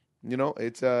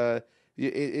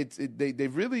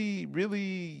 They've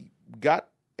really got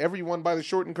everyone by the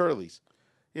short and curlies.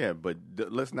 Yeah, but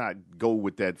let's not go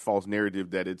with that false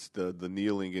narrative that it's the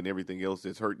kneeling and everything else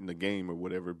that's hurting the game or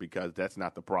whatever, because that's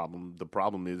not the problem. The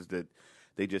problem is that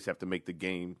they just have to make the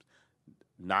game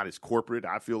not as corporate.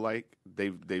 I feel like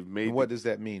they've made. And what does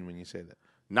that mean when you say that?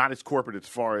 Not as corporate as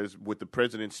far as with the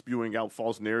president spewing out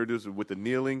false narratives with the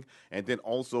kneeling, and then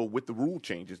also with the rule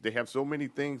changes. They have so many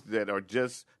things that are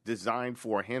just designed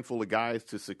for a handful of guys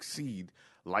to succeed,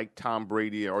 like Tom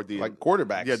Brady or like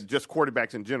quarterbacks. Yeah, just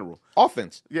quarterbacks in general.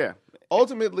 Offense. Yeah.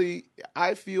 Ultimately,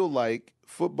 I feel like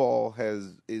football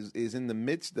is in the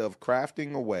midst of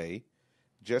crafting a way,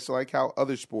 just like how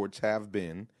other sports have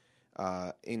been,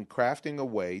 in crafting a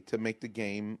way to make the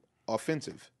game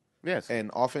offensive. Yes.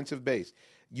 And offensive based.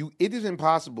 It is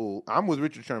impossible. I'm with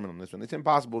Richard Sherman on this one. It's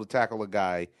impossible to tackle a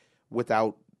guy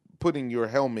without putting your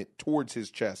helmet towards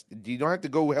his chest. You don't have to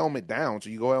go helmet down, so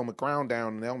you go helmet crown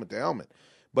down and helmet to helmet.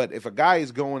 But if a guy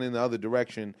is going in the other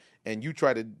direction and you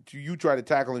try to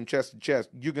tackle him chest to chest,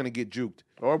 you're going to get juked.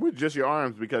 Or with just your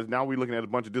arms, because now we're looking at a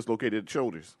bunch of dislocated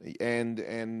shoulders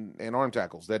and arm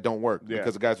tackles that don't work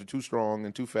because the guys are too strong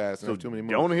and too fast and have too many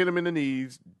moves. Don't hit him in the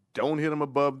knees. Don't hit him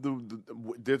above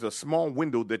there's a small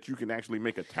window that you can actually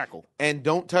make a tackle. And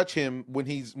don't touch him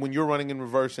when you're running in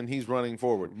reverse and he's running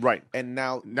forward. Right. And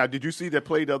now did you see that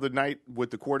play the other night with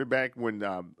the quarterback when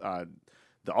the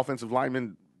offensive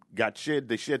lineman they shed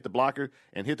the blocker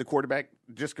and hit the quarterback,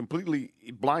 just completely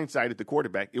blindsided the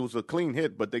quarterback. It was a clean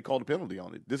hit, but they called a penalty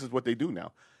on it. This is what they do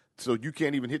now. So you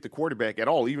can't even hit the quarterback at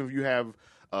all, even if you have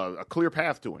a clear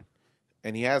path to him.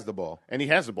 And he has the ball. He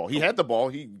had the ball.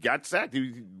 He got sacked.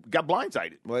 He got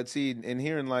blindsided. Well, see, and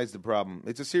herein lies the problem.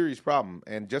 It's a serious problem.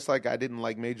 And just like I didn't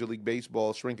like Major League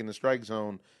Baseball shrinking the strike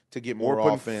zone to get more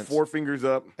offense. 4 fingers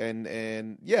up. And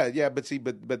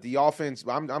but the offense,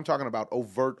 I'm talking about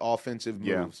overt offensive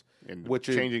moves. And which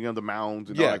changing of the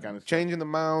mounds and all that kind of stuff. Changing the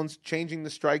mounds, changing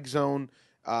the strike zone,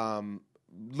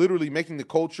 literally making the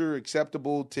culture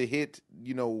acceptable to hit,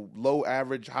 low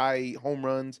average, high home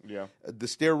runs. Yeah. The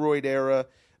steroid era.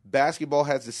 Basketball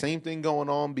has the same thing going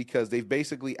on because they've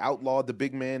basically outlawed the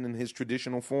big man in his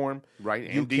traditional form. Right,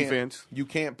 and defense. You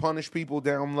can't punish people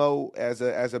down low as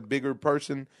a bigger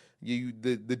person.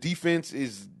 The defense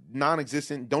is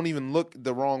non-existent. Don't even look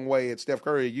the wrong way at Steph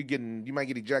Curry. You might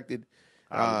get ejected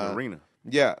out of the arena.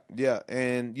 Yeah,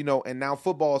 and and now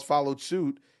football has followed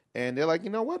suit, and they're like, you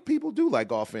know what? People do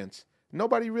like offense.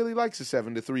 Nobody really likes a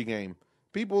 7-3 game.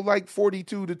 People like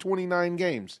 42-29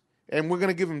 games. And we're going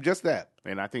to give them just that.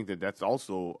 And I think that's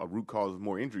also a root cause of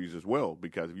more injuries as well,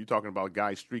 because if you're talking about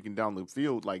guys streaking down the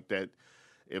field like that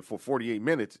for 48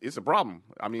 minutes, it's a problem.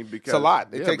 I mean, because it's a lot.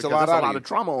 It takes a lot out of you. There's a lot of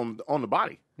trauma on the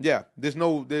body. Yeah, there's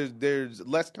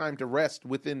less time to rest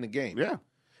within the game. Yeah.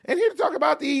 And here to talk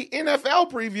about the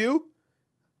NFL preview,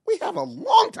 we have a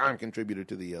longtime contributor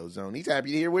to the Ozone. He's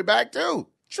happy to hear we're back too.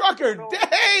 Trucker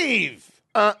Dave.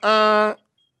 Trucker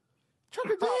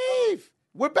Dave.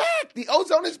 We're back. The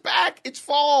Ozone is back. It's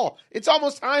fall. It's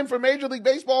almost time for Major League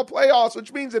Baseball playoffs,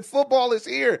 which means that football is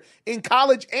here in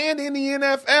college and in the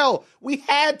NFL. We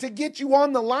had to get you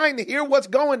on the line to hear what's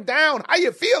going down. How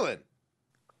you feeling?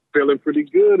 Feeling pretty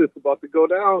good. It's about to go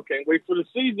down. Can't wait for the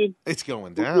season. It's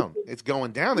going down. It's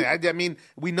going down. I mean,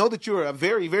 we know that you're a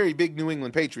very, very big New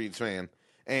England Patriots fan.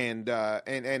 And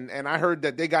I heard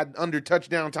that they got under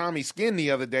touchdown Tommy's skin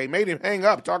the other day, made him hang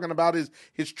up talking about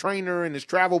his trainer and his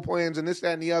travel plans and this,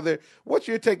 that, and the other. What's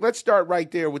your take? Let's start right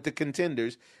there with the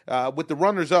contenders, with the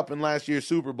runners-up in last year's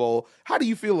Super Bowl. How do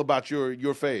you feel about your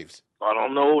faves? I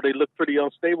don't know. They look pretty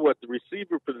unstable at the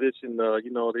receiver position. They're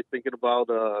thinking about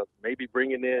maybe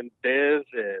bringing in Dez,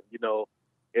 and,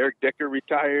 Eric Decker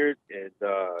retired, and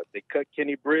they cut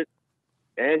Kenny Britt.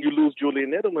 And you lose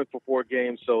Julian Edelman for 4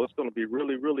 games, so it's going to be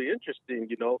really, really interesting,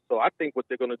 So I think what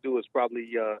they're going to do is probably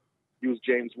use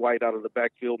James White out of the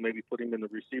backfield, maybe put him in the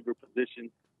receiver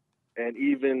position, and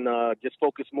even just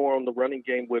focus more on the running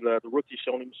game with the rookie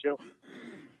Shawn Michel.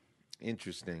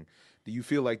 Interesting. Do you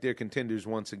feel like they're contenders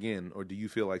once again, or do you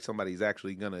feel like somebody's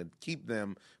actually going to keep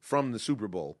them from the Super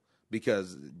Bowl?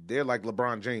 Because they're like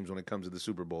LeBron James when it comes to the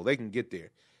Super Bowl. They can get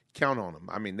there. Count on them.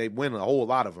 I mean, they win a whole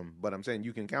lot of them, but I'm saying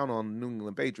you can count on the New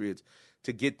England Patriots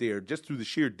to get there just through the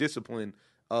sheer discipline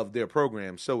of their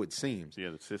program, so it seems.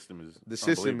 Yeah, the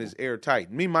system is airtight.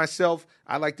 Me, myself,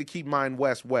 I like to keep mine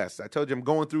west. I told you I'm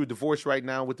going through a divorce right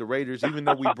now with the Raiders, even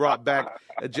though we brought back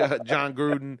John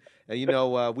Gruden.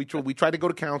 We tried to go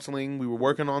to counseling. We were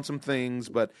working on some things,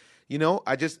 but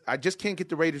I just can't get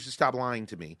the Raiders to stop lying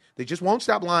to me. They just won't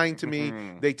stop lying to me.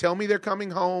 They tell me they're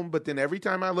coming home, but then every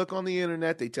time I look on the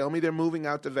internet, they tell me they're moving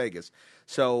out to Vegas.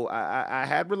 So I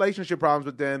had relationship problems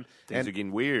with them. Things are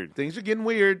getting weird. Things are getting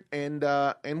weird, and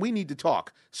we need to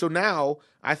talk. So now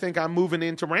I think I'm moving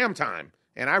into Ram time,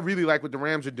 and I really like what the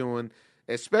Rams are doing,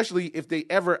 especially if they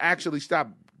ever actually stop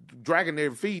dragging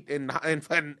their feet and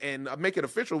make it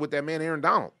official with that man Aaron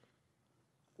Donald.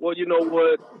 Well, you know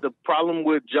what? The problem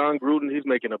with John Gruden, he's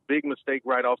making a big mistake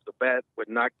right off the bat with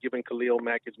not giving Khalil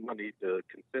Mack his money to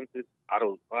consensus. I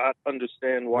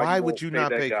understand why. Why would you not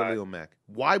pay Khalil Mack?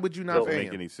 Why would you not pay him? Doesn't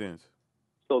make any sense.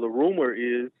 So the rumor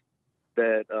is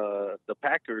that the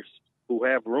Packers, who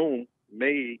have room,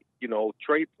 may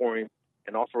trade for him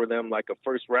and offer them like a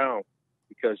first round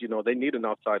because they need an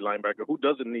outside linebacker. Who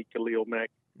doesn't need Khalil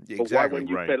Mack? Exactly. But why wouldn't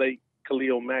you pay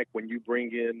Khalil Mack when you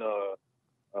bring in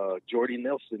Jordy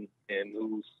Nelson, and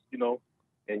who's,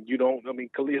 and you don't,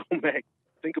 Khalil Mack,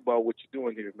 think about what you're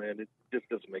doing here, man. It just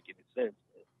doesn't make any sense.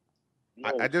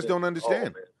 I just don't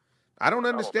understand. I don't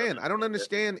understand. I don't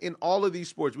understand in all of these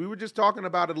sports. We were just talking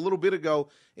about it a little bit ago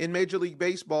in Major League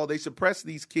Baseball. They suppress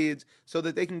these kids so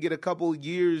that they can get a couple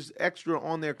years extra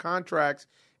on their contracts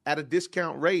at a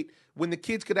discount rate when the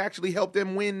kids could actually help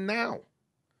them win now.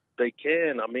 They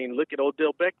can. Look at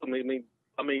Odell Beckham.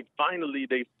 Finally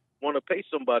they want to pay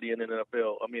somebody in the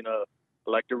NFL.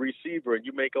 Like the receiver, and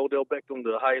you make Odell Beckham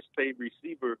the highest paid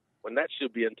receiver when that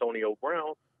should be Antonio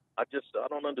Brown. I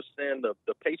don't understand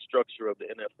the pay structure of the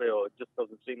NFL. It just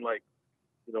doesn't seem like,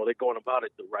 they're going about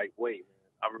it the right way,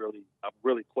 man. I'm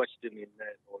really questioning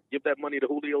that. Or give that money to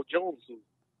Julio Jones, who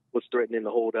was threatening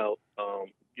to hold out.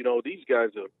 These guys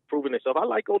are proving themselves. I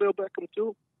like Odell Beckham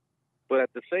too, but at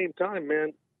the same time,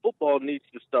 man, football needs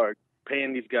to start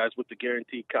paying these guys with the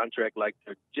guaranteed contract like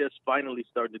they're just finally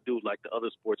starting to do, like the other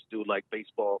sports do, like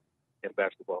baseball and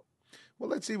basketball. Well,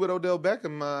 let's see what Odell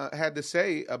Beckham had to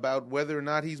say about whether or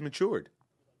not he's matured.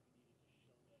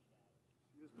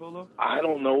 I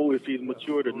don't know if he's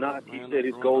matured or not. He said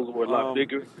his goals were a lot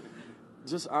bigger.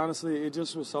 Just honestly, it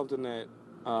just was something that,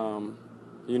 I'm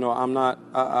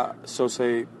not, so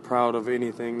say, proud of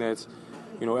anything that's,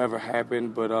 ever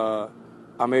happened, but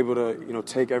I'm able to,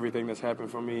 take everything that's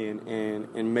happened for me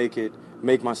and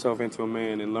make myself into a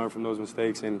man and learn from those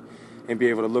mistakes and be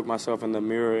able to look myself in the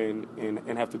mirror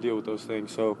and have to deal with those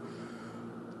things. So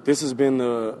this has been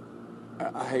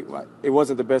it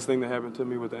wasn't the best thing that happened to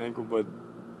me with the ankle, but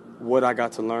what I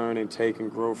got to learn and take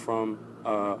and grow from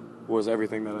was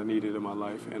everything that I needed in my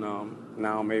life. And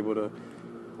now I'm able to,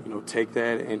 take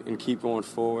that and keep going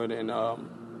forward and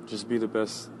just be the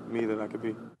best me that I could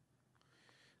be.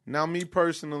 Now, me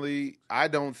personally, I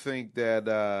don't think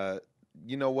that,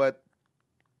 you know what?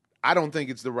 I don't think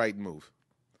it's the right move.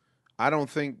 I don't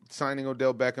think signing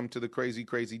Odell Beckham to the crazy,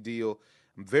 crazy deal.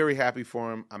 I'm very happy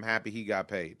for him. I'm happy he got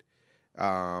paid.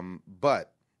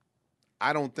 But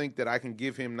I don't think that I can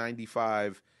give him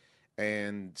 95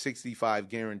 and 65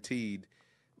 guaranteed.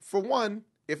 For one,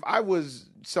 if I was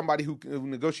somebody who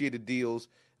negotiated deals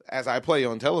as I play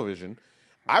on television,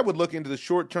 I would look into the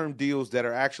short-term deals that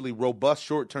are actually robust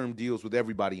short-term deals with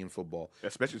everybody in football.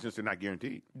 Especially since they're not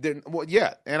guaranteed. Well,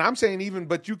 yeah, and I'm saying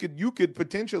but you could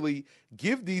potentially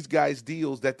give these guys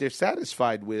deals that they're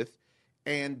satisfied with,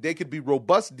 and they could be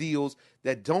robust deals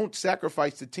that don't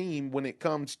sacrifice the team when it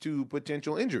comes to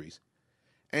potential injuries.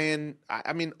 And,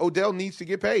 I mean, Odell needs to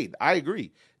get paid. I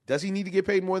agree. Does he need to get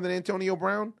paid more than Antonio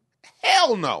Brown?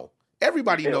 Hell no.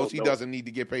 Everybody knows he doesn't need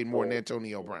to get paid more than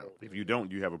Antonio Brown. If you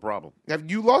don't, you have a problem.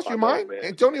 Have you lost your mind? Man.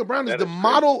 Antonio Brown is the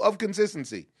model of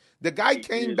consistency. The guy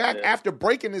came back after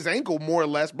breaking his ankle, more or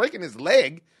less, breaking his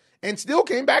leg, and still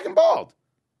came back and balled.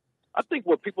 I think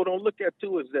what people don't look at,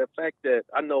 too, is the fact that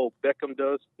I know Beckham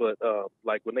does, but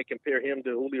like when they compare him to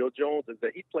Julio Jones, is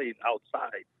that he plays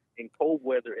outside in cold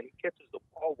weather, and he catches the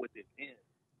ball with his hands.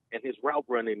 And his route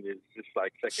running is just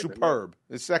like second to none. Superb.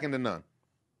 It's second to none.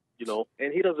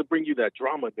 And he doesn't bring you that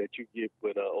drama that you get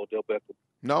with Odell Beckham.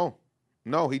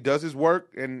 No, he does his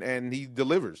work and he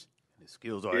delivers. His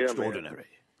skills are extraordinary. Man.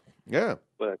 Yeah.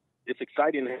 But it's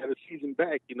exciting to have the season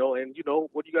back, and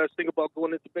what do you guys think about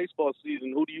going into baseball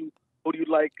season? Who do you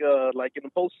like in the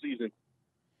postseason?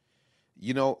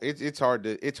 It's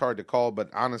hard to call, but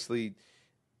honestly,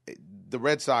 the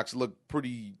Red Sox look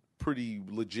pretty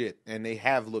legit, and they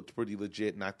have looked pretty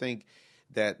legit, and I think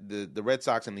that the Red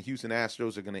Sox and the Houston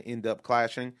Astros are going to end up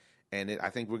clashing, and I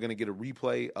think we're going to get a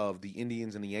replay of the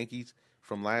Indians and the Yankees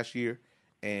from last year.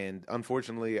 And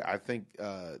unfortunately, I think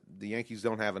the Yankees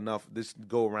don't have enough this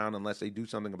go around unless they do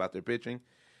something about their pitching.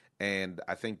 And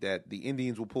I think that the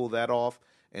Indians will pull that off,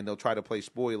 and they'll try to play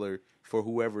spoiler for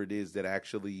whoever it is that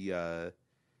actually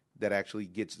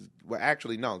gets. Well,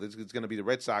 actually, no, it's going to be the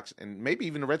Red Sox and maybe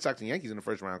even the Red Sox and Yankees in the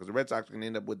first round, because the Red Sox are going to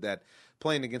end up with that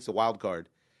playing against the wild card.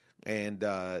 And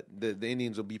the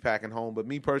Indians will be packing home. But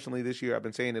me personally, this year, I've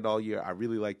been saying it all year, I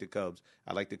really like the Cubs.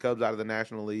 I like the Cubs out of the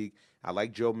National League. I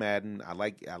like Joe Madden. I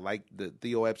like the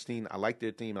Theo Epstein. I like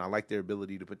their team, and I like their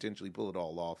ability to potentially pull it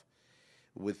all off.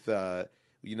 With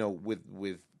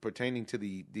pertaining to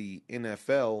the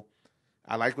NFL,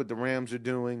 I like what the Rams are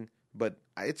doing, but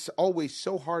it's always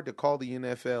so hard to call the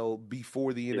NFL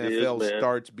before the NFL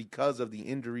starts because of the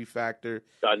injury factor.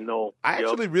 I know. I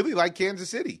actually really like Kansas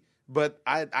City. But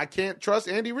I can't trust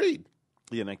Andy Reid.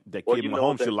 Yeah, that kid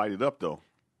Mahomes should light it up, though.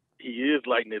 He is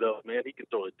lighting it up, man. He can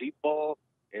throw a deep ball.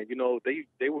 And,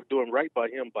 they were doing right by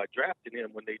him by drafting him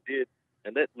when they did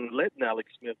and letting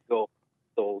Alex Smith go.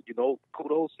 So,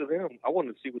 kudos to them. I want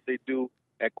to see what they do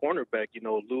at cornerback,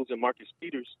 losing Marcus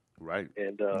Peters. Right.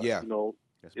 And,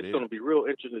 That's it's going to be real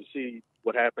interesting to see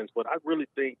what happens. But I really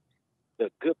think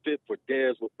the good fit for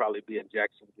Dez would probably be in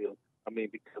Jacksonville. I mean,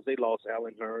 because they lost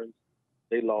Allen Hurns.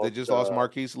 They just lost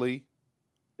Marquise Lee.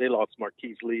 They lost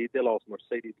Marquise Lee. They lost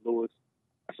Mercedes Lewis.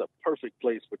 That's a perfect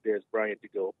place for Dez Bryant to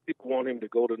go. People want him to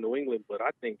go to New England, but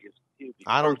I think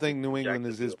I don't think New England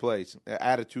is his place,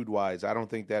 attitude-wise. I don't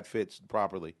think that fits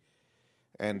properly.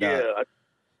 And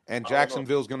and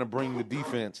Jacksonville's going to bring the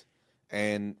defense,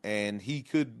 and he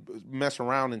could mess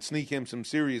around and sneak him some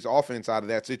serious offense out of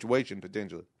that situation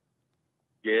potentially.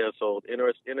 Yeah, so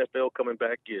NFL coming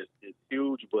back is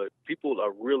huge, but people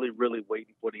are really, really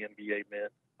waiting for the NBA, man.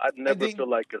 I never feel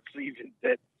like a season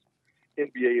that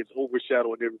NBA is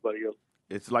overshadowing everybody else.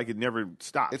 It's like it never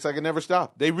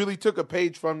stopped. They really took a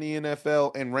page from the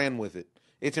NFL and ran with it.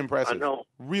 It's impressive. I know.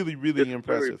 Really, really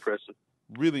impressive. Very impressive.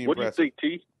 Really impressive. What do you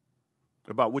think, T?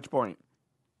 About which point?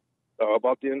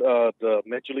 About the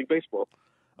Major League Baseball.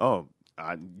 Oh,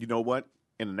 you know what?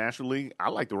 In the National League, I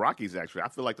like the Rockies, actually. I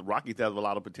feel like the Rockies have a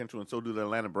lot of potential, and so do the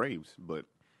Atlanta Braves. But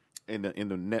in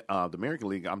the American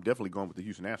League, I'm definitely going with the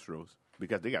Houston Astros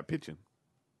because they got pitching.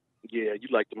 Yeah, you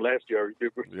liked them last year,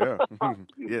 remember? Yeah.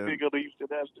 Yeah. Big on the Houston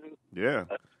Astros. Yeah.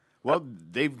 Well,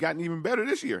 they've gotten even better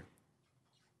this year.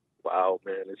 Wow,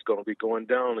 man, it's going to be going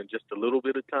down in just a little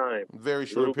bit of time. Very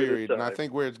short period. And I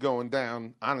think where it's going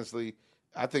down, honestly,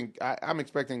 I think I'm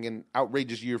expecting an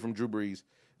outrageous year from Drew Brees.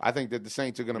 I think that the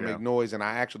Saints are going to make noise, and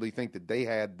I actually think that they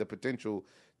had the potential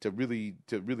to really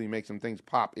make some things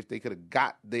pop if they could have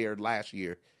got there last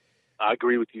year. I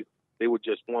agree with you. They were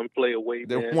just one play away.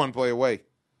 They're one play away.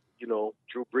 You know,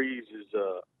 Drew Brees is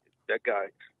that guy.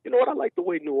 You know what? I like the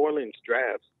way New Orleans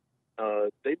drafts.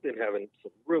 They've been having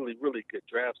some really, really good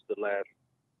drafts the last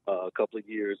couple of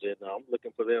years, and I'm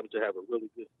looking for them to have a really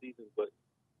good season. But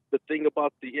the thing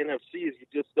about the NFC is you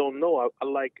just don't know. I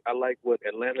like what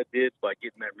Atlanta did by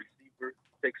getting that receiver,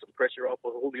 take some pressure off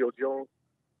of Julio Jones,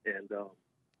 and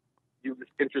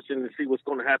it's interesting to see what's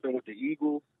going to happen with the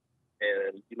Eagles.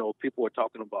 And you know, people are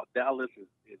talking about Dallas.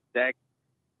 Is Dak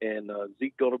and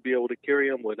Zeke going to be able to carry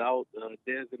him without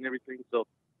Dez and everything? So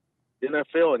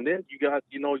NFL, and then you got,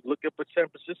 you know, look up at San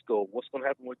Francisco. What's going to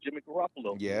happen with Jimmy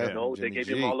Garoppolo? Yeah, you know, Jimmy they gave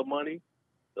G. him all the money.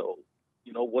 So,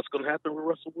 you know, what's going to happen with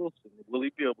Russell Wilson? Will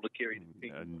he be able to carry the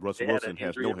team? And Russell Wilson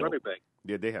has no help.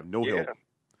 Yeah, they have no help.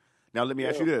 Now, let me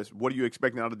ask you this. What are you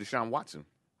expecting out of Deshaun Watson?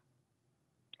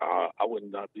 I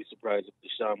would not be surprised if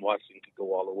Deshaun Watson could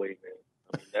go all the way, man.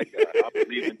 I mean, that guy, I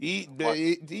believe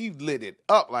in he lit it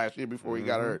up last year before he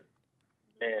got hurt.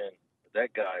 Man,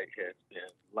 that guy has been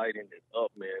lighting it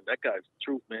up, man. That guy's the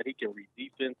truth, man. He can read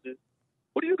defenses.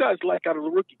 What do you guys like out of the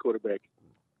rookie quarterback?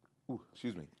 Ooh,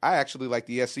 excuse me. I actually like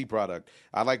the SC product.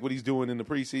 I like what he's doing in the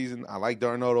preseason. I like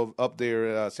Darnold up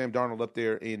there, Sam Darnold up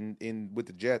there in with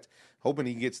the Jets. Hoping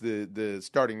he gets the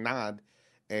starting nod,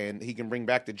 and he can bring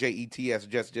back the Jets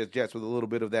with a little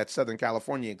bit of that Southern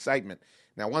California excitement.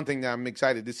 Now, one thing that I'm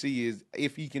excited to see is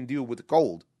if he can deal with the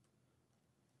cold.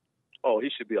 Oh, he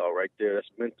should be all right there. That's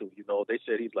mental. You know, they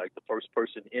said he's like the first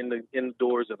person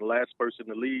indoors and the last person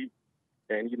to leave.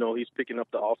 And, you know, he's picking up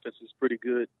the offenses pretty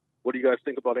good. What do you guys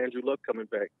think about Andrew Luck coming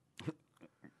back?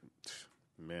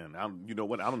 Man, you know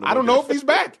what? I don't know. I don't know if he's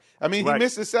back. I mean, Right. He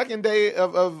missed the second day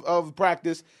of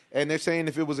practice, and they're saying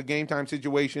if it was a game-time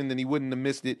situation, then he wouldn't have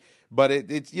missed it. But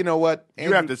it's, you know what?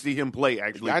 You have to see him play,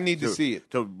 actually. I need to see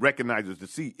it. To recognize it, to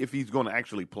see if he's going to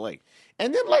actually play.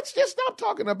 And then let's just stop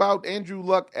talking about Andrew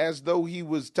Luck as though he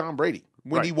was Tom Brady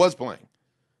when he Right. was playing.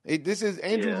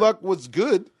 Andrew Luck was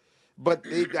good, but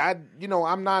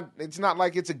I'm not. It's not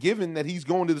like it's a given that he's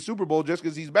going to the Super Bowl just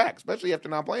because he's back, especially after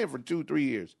not playing for 2-3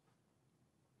 years.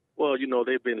 Well, you know,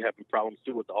 they've been having problems,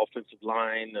 too, with the offensive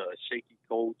line, shaky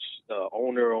coach,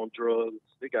 owner on drugs.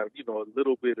 They got, you know, a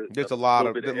little bit of... There's a lot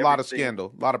of everything.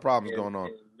 scandal, a lot of problems going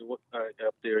on.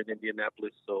 Up there in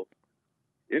Indianapolis. So,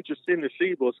 interesting to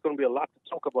see, but it's going to be a lot to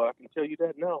talk about. I can tell you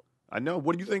that now. I know.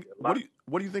 What do you think?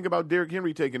 What do you think about Derrick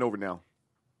Henry taking over now?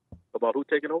 About who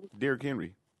taking over? Derrick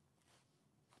Henry.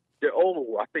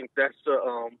 I think that's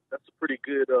a pretty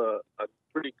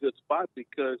good spot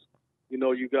because, you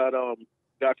know, you got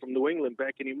guy from New England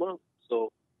backing him up.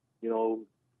 So, you know,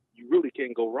 you really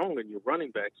can't go wrong in your running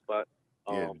back spot.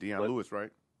 Deion Lewis, right?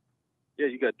 Yeah,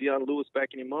 you got Deion Lewis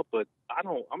backing him up, but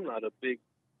I'm not a big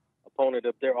opponent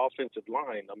of their offensive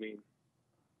line. I mean,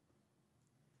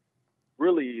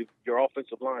 really, your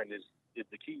offensive line is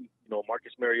the key. You know,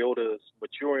 Marcus Mariota is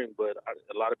maturing, but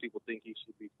a lot of people think he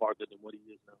should be farther than what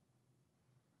he is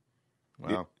now.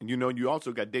 Wow. And you know, you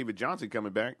also got David Johnson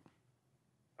coming back.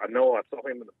 I know. I saw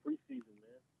him in the preseason,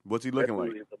 man. What's he looking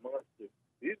like? He's a monster.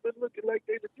 He's been looking like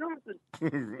David Johnson.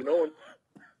 You know,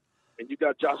 and you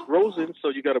got Josh Rosen, so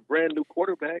you got a brand new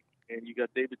quarterback, and you got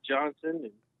David Johnson,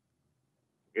 and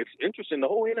it's interesting. The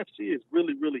whole NFC is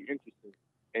really, really interesting.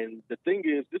 And the thing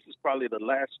is, this is probably the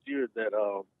last year that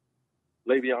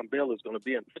Le'Veon Bell is going to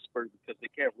be in Pittsburgh because they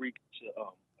can't reach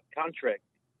a contract,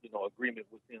 you know, agreement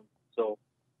with him. So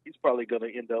he's probably going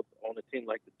to end up on a team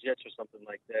like the Jets or something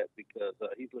like that because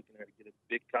he's looking at to get a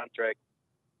big contract,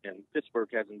 and Pittsburgh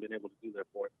hasn't been able to do that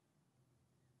for him.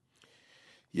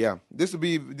 Yeah, this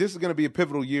is going to be a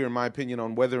pivotal year, in my opinion,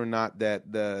 on whether or not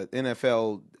that the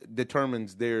NFL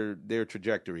determines their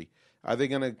trajectory. Are they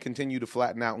going to continue to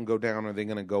flatten out and go down, or are they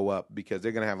going to go up? Because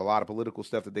they're going to have a lot of political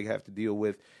stuff that they have to deal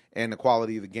with, and the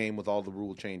quality of the game with all the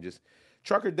rule changes.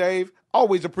 Trucker Dave,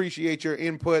 always appreciate your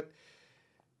input.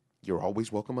 You're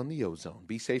always welcome on the Ozone.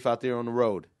 Be safe out there on the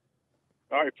road.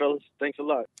 All right, fellas. Thanks a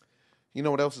lot. You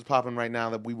know what else is popping right now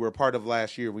that we were a part of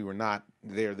last year? We were not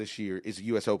there this year. Is the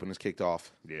U.S. Open has kicked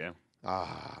off. Yeah.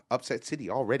 Upset City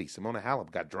already. Simona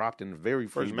Halep got dropped in the very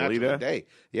first match believe of that? the day.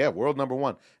 Yeah, world number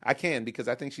one. I can because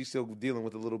I think she's still dealing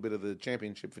with a little bit of the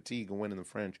championship fatigue and winning the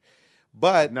French.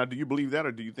 But Now, do you believe that,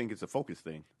 or do you think it's a focus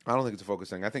thing? I don't think it's a focus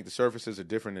thing. I think the surfaces are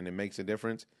different, and it makes a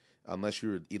difference unless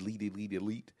you're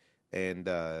elite. and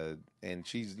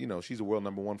she's she's a world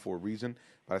number one for a reason.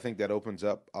 But I think that opens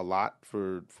up a lot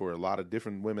for a lot of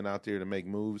different women out there to make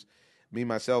moves. Me,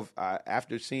 myself,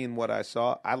 after seeing what I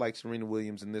saw, I like Serena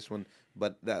Williams in this one,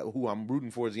 but who I'm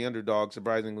rooting for as the underdog,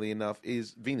 surprisingly enough,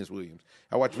 is Venus Williams.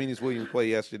 I watched Venus Williams play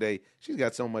yesterday. She's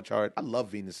got so much heart. I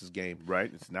love Venus's game. Right,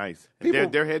 it's nice. People,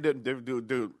 their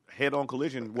head-on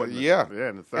collision. Yeah,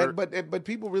 in the third. But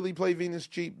people really play Venus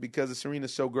cheap because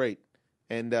Serena's so great,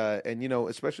 and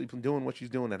especially doing what she's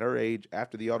doing at her age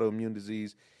after the autoimmune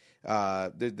disease.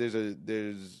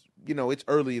 There's it's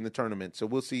early in the tournament, so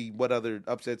we'll see what other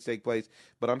upsets take place.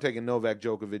 But I'm taking Novak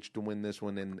Djokovic to win this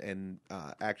one, and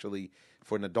actually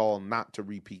for Nadal not to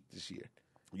repeat this year.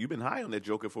 You've been high on that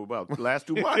Joker for about the last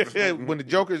 2 months. When the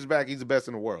Joker's back, he's the best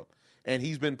in the world, and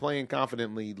he's been playing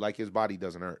confidently, like his body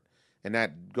doesn't hurt, and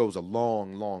that goes a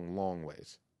long, long, long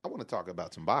ways. I want to talk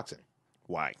about some boxing.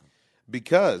 Why?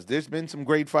 Because there's been some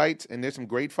great fights, and there's some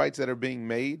great fights that are being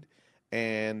made.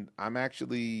 And I'm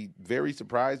actually very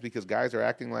surprised because guys are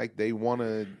acting like they want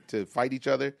to fight each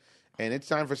other. And it's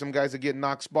time for some guys to get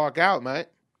knocked spark out, man.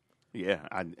 Yeah,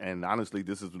 and honestly,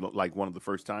 this is like one of the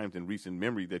first times in recent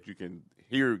memory that you can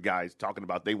hear guys talking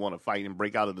about they want to fight and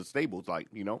break out of the stables,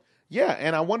 Yeah,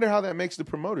 and I wonder how that makes the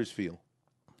promoters feel.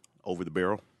 Over the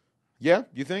barrel. Yeah,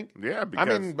 you think? Yeah,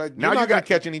 because but now you're not you going to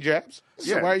catch any jabs.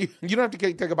 Yeah. So why you don't have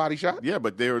to take a body shot. Yeah,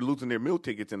 but they're losing their meal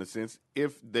tickets in a sense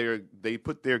if they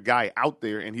put their guy out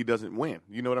there and he doesn't win.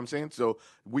 You know what I'm saying? So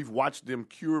we've watched them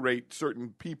curate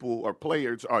certain people or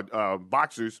players or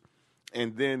boxers,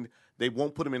 and then they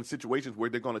won't put them in situations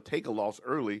where they're going to take a loss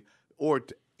early or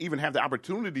even have the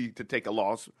opportunity to take a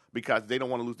loss because they don't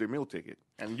want to lose their meal ticket.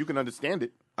 And you can understand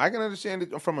it. I can understand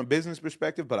it from a business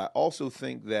perspective, but I also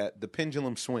think that the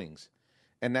pendulum swings,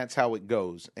 and that's how it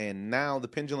goes. And now the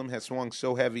pendulum has swung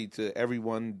so heavy to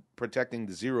everyone protecting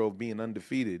the zero of being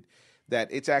undefeated that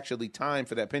it's actually time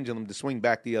for that pendulum to swing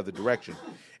back the other direction.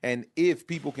 And if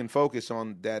people can focus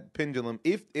on that pendulum,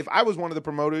 if I was one of the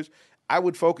promoters, I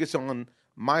would focus on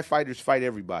my fighters fight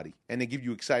everybody, and they give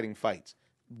you exciting fights.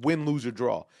 Win, lose, or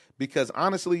draw. Because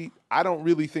honestly, I don't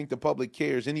really think the public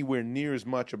cares anywhere near as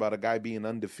much about a guy being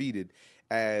undefeated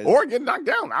as or getting knocked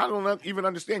down. I don't even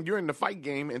understand. You're in the fight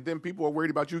game, and then people are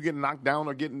worried about you getting knocked down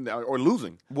or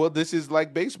losing. Well, this is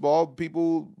like baseball.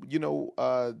 People,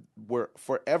 were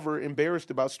forever embarrassed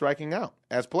about striking out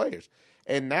as players.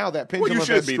 And now that pendulum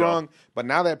has swung, but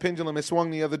now that pendulum has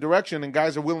swung the other direction, and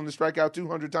guys are willing to strike out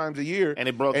 200 times a year. And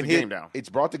it brought the game down. It's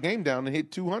brought the game down and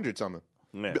hit 200 something.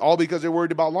 Yeah. All because they're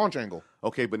worried about launch angle.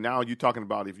 Okay, but now you're talking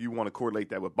about if you want to correlate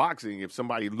that with boxing, if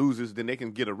somebody loses, then they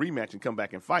can get a rematch and come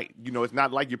back and fight. It's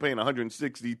not like you're playing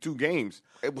 162 games.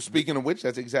 Well, speaking of which,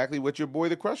 that's exactly what your boy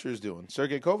the Crusher is doing.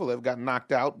 Sergey Kovalev got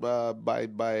knocked out by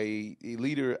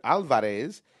Eliter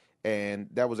Alvarez, and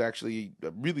that was actually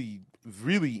a really,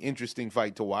 really interesting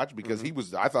fight to watch because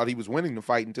I thought he was winning the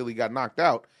fight until he got knocked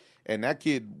out, and that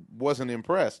kid wasn't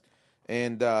impressed.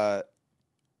 And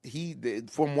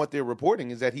from what they're reporting,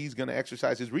 is that he's going to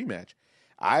exercise his rematch.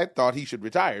 I thought he should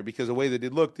retire because the way that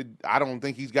it looked, I don't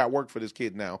think he's got work for this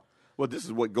kid now. Well, this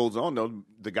is what goes on, though.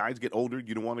 The guys get older.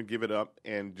 You don't want to give it up.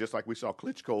 And just like we saw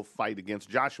Klitschko fight against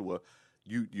Joshua,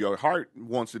 your heart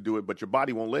wants to do it, but your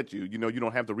body won't let you. You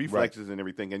don't have the reflexes and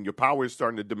everything, and your power is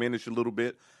starting to diminish a little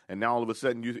bit. And now all of a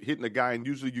sudden you're hitting a guy, and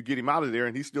usually you get him out of there,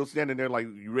 and he's still standing there like,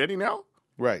 you ready now?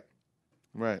 Right.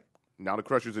 Now the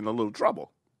Crusher's in a little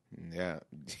trouble. Yeah.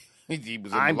 He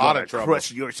was in I'm a lot of gonna trouble.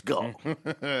 Crush your skull.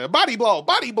 Body blow.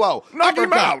 Knock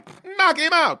him out. Knock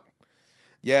him out.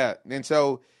 Yeah, and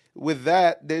so with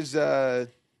that, there's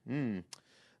you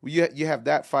have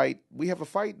that fight. We have a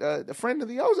fight. A friend of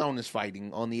the Ozone is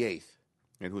fighting on the 8th.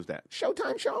 And who's that?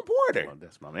 Showtime Shawn Porter. Oh,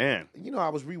 that's my man. I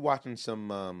was rewatching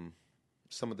some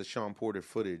of the Shawn Porter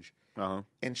footage,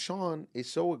 and Shawn is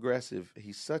so aggressive.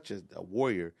 He's such a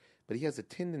warrior, but he has a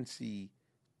tendency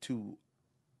to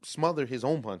smother his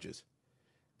own punches.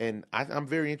 And I'm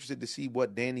very interested to see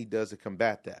what Danny does to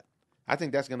combat that. I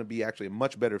think that's going to be actually a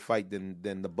much better fight than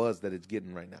the buzz that it's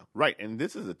getting right now. Right, and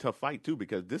this is a tough fight, too,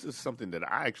 because this is something that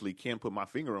I actually can't put my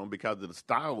finger on because of the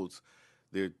styles.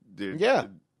 They're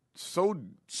so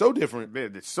different.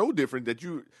 Man, it's so different that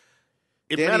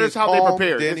it Danny matters how they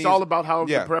prepare. It's all about how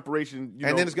yeah. the preparation.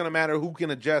 And then it's going to matter who can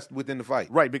adjust within the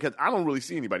fight. Right, because I don't really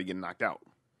see anybody getting knocked out.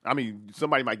 I mean,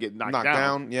 somebody might get knocked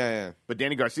down. Yeah. But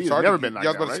Danny Garcia's never been knocked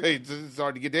down, I was about to say, it's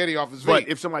hard to get Danny off his feet. But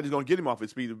if somebody's going to get him off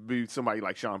his feet, it would be somebody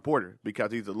like Shawn Porter,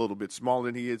 because he's a little bit smaller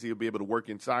than he is. He'll be able to work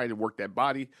inside and work that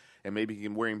body, and maybe he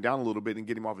can wear him down a little bit and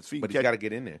get him off his feet. But he's got to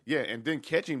get in there. Yeah, and then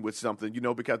catch him with something,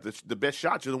 because the best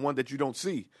shots are the one that you don't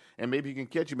see. And maybe he can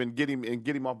catch him and get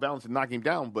him off balance and knock him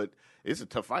down. But it's a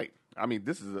tough fight. I mean,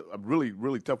 this is a really,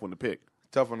 really tough one to pick.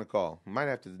 Tough one to call. Might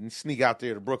have to sneak out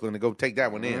there to Brooklyn and go take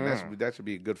that one in. That should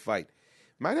be a good fight.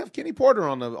 Might have Kenny Porter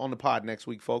on the pod next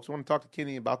week, folks. I want to talk to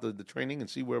Kenny about the training and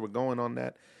see where we're going on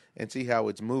that and see how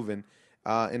it's moving.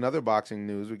 In other boxing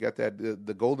news, we got that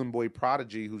the Golden Boy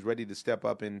prodigy who's ready to step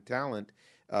up in talent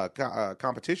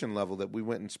competition level that we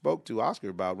went and spoke to Oscar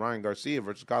about, Ryan Garcia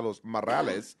versus Carlos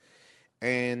Morales.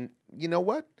 And you know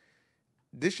what?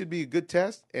 This should be a good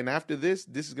test, and after this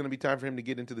is going to be time for him to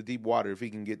get into the deep water if he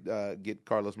can get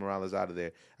Carlos Morales out of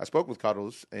there. I spoke with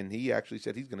Carlos, and he actually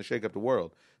said he's going to shake up the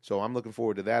world. So I'm looking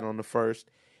forward to that on the first.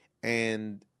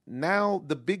 And now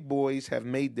the big boys have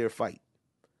made their fight.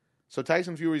 So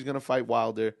Tyson Fury is going to fight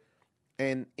Wilder,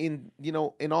 and in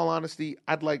all honesty,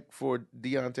 I'd like for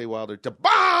Deontay Wilder to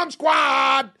bomb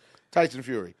squad Tyson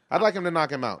Fury. I'd like him to knock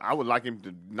him out. I would like him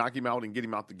to knock him out and get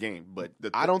him out the game, but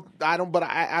I don't. But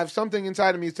I have something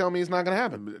inside of me telling me it's not going to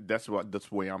happen. That's the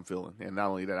way I'm feeling, and not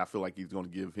only that, I feel like he's going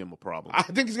to give him a problem. I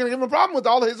think he's going to give him a problem with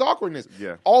all of his awkwardness.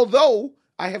 Yeah. Although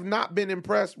I have not been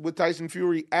impressed with Tyson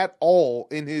Fury at all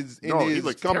in his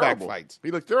comeback fights. He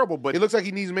looks terrible, but it looks like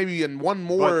he needs maybe one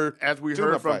more. But as we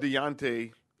heard from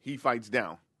Deontay, he fights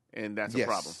down, and that's a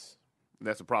problem.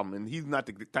 That's a problem. And he's not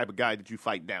the type of guy that you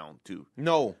fight down to.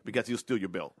 No. Because he'll steal your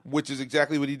belt. Which is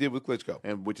exactly what he did with Klitschko.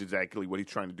 And which is exactly what he's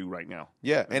trying to do right now.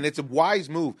 Yeah, and it's a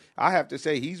wise move. I have to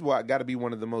say, he's got to be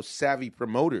one of the most savvy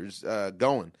promoters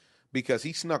going, because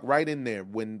he snuck right in there.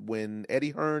 When Eddie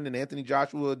Hearn and Anthony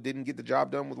Joshua didn't get the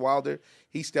job done with Wilder,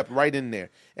 he stepped right in there.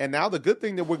 And now the good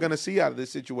thing that we're going to see out of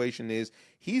this situation is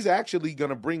he's actually going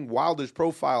to bring Wilder's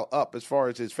profile up as far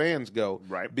as his fans go.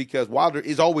 Right. Because Wilder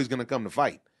is always going to come to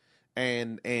fight.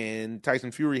 And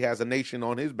Tyson Fury has a nation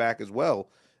on his back as well,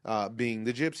 being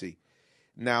the Gypsy.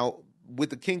 Now, with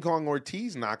the King Kong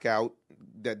Ortiz knockout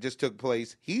that just took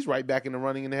place, he's right back in the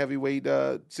running in the heavyweight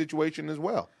situation as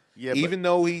well. Yeah, even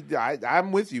though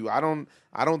I'm with you. I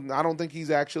don't think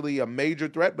he's actually a major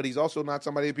threat, but he's also not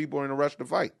somebody that people are in a rush to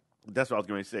fight. That's what I was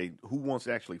going to say. Who wants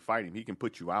to actually fight him? He can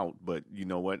put you out, but you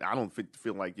know what? I don't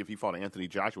feel like if he fought an Anthony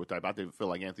Joshua type, I feel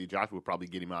like Anthony Joshua would probably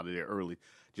get him out of there early,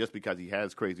 just because he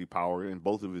has crazy power in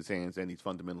both of his hands and he's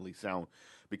fundamentally sound.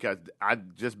 Because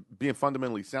being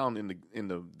fundamentally sound in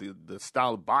the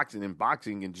style of boxing and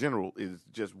boxing in general is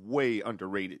just way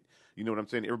underrated. You know what I'm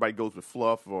saying? Everybody goes with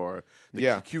fluff or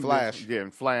cuteness, flash. Yeah,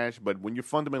 and flash. But when you're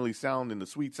fundamentally sound in the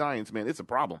sweet science, man, it's a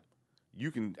problem.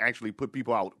 You can actually put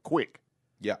people out quick.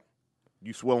 Yeah.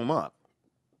 You swell them up.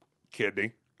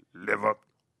 Kidney, liver,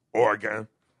 organ.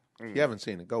 If you haven't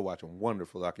seen it, go watch a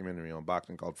wonderful documentary on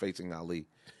boxing called Facing Ali.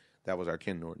 That was our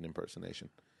Ken Norton impersonation.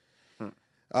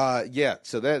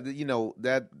 So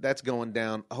that's going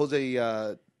down. Jose,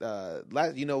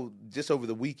 just over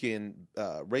the weekend,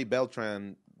 Ray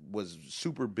Beltran was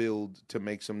super billed to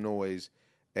make some noise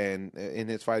and in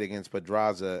his fight against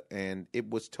Pedraza, and it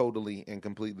was totally and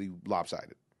completely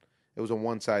lopsided. It was a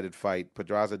one-sided fight.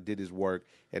 Pedraza did his work,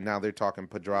 and now they're talking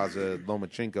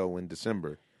Pedraza-Lomachenko in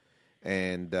December.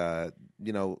 And,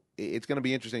 it's going to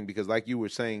be interesting because, like you were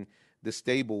saying, the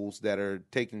stables that are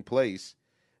taking place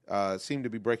seem to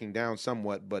be breaking down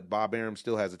somewhat, but Bob Arum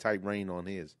still has a tight rein on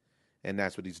his, and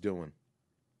that's what he's doing.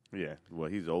 Yeah, well,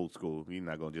 he's old school. He's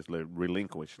not going to just let it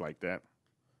relinquish like that.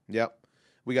 Yep.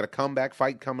 We got a comeback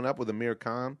fight coming up with Amir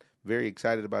Khan. Very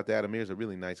excited about that. Amir's a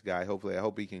really nice guy. I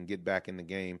hope he can get back in the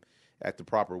game at the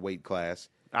proper weight class.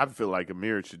 I feel like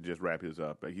Amir should just wrap his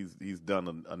up. He's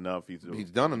done enough.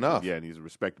 He's done enough. Yeah, and he's a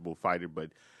respectable fighter.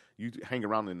 But you hang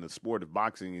around in the sport of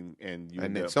boxing, and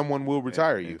then someone will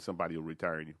retire you. And somebody will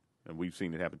retire you. And we've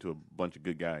seen it happen to a bunch of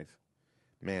good guys.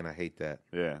 Man, I hate that.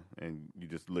 Yeah, and you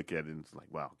just look at it and it's like,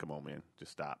 wow, come on, man,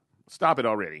 just stop. Stop it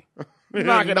already.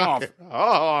 Knock it off.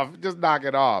 Just knock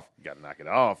it off. You got to knock it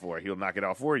off, or he'll knock it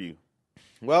off for you.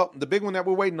 Well, the big one that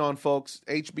we're waiting on, folks,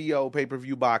 HBO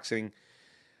pay-per-view boxing.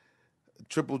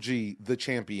 Triple G, the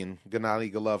champion,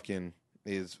 Gennady Golovkin,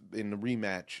 is in the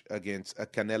rematch against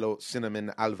Canelo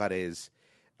Cinnamon Alvarez.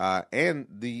 And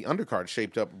the undercard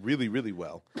shaped up really, really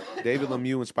well. David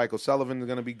Lemieux and Spike O'Sullivan are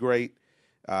going to be great.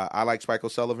 I like Spike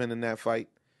O'Sullivan in that fight.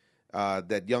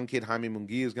 That young kid, Jaime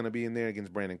Munguia, is going to be in there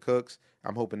against Brandon Cooks.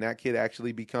 I'm hoping that kid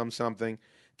actually becomes something.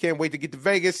 Can't wait to get to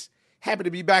Vegas. Happy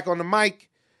to be back on the mic.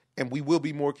 And we will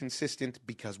be more consistent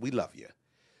because we love you.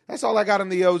 That's all I got on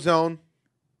the Ozone.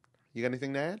 You got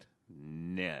anything to add?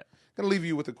 Nah. I'm going to leave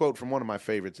you with a quote from one of my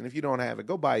favorites, and if you don't have it,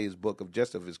 go buy his book of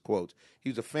his quotes. He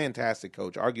was a fantastic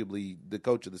coach, arguably the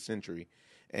coach of the century,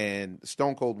 and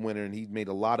stone cold winner, and he made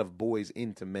a lot of boys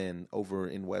into men over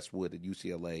in Westwood at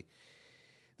UCLA.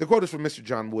 The quote is from Mr.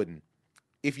 John Wooden.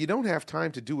 If you don't have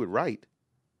time to do it right,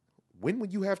 when will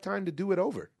you have time to do it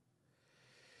over?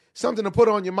 Something to put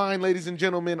on your mind, ladies and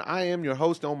gentlemen. I am your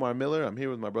host, Omar Miller. I'm here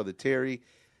with my brother Terry,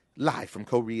 live from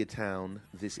Koreatown.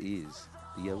 This is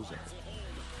the Ozone.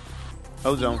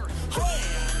 Ozone.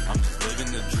 I'm just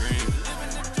living the dream.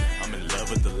 I'm in love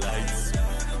with the lights.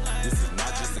 This is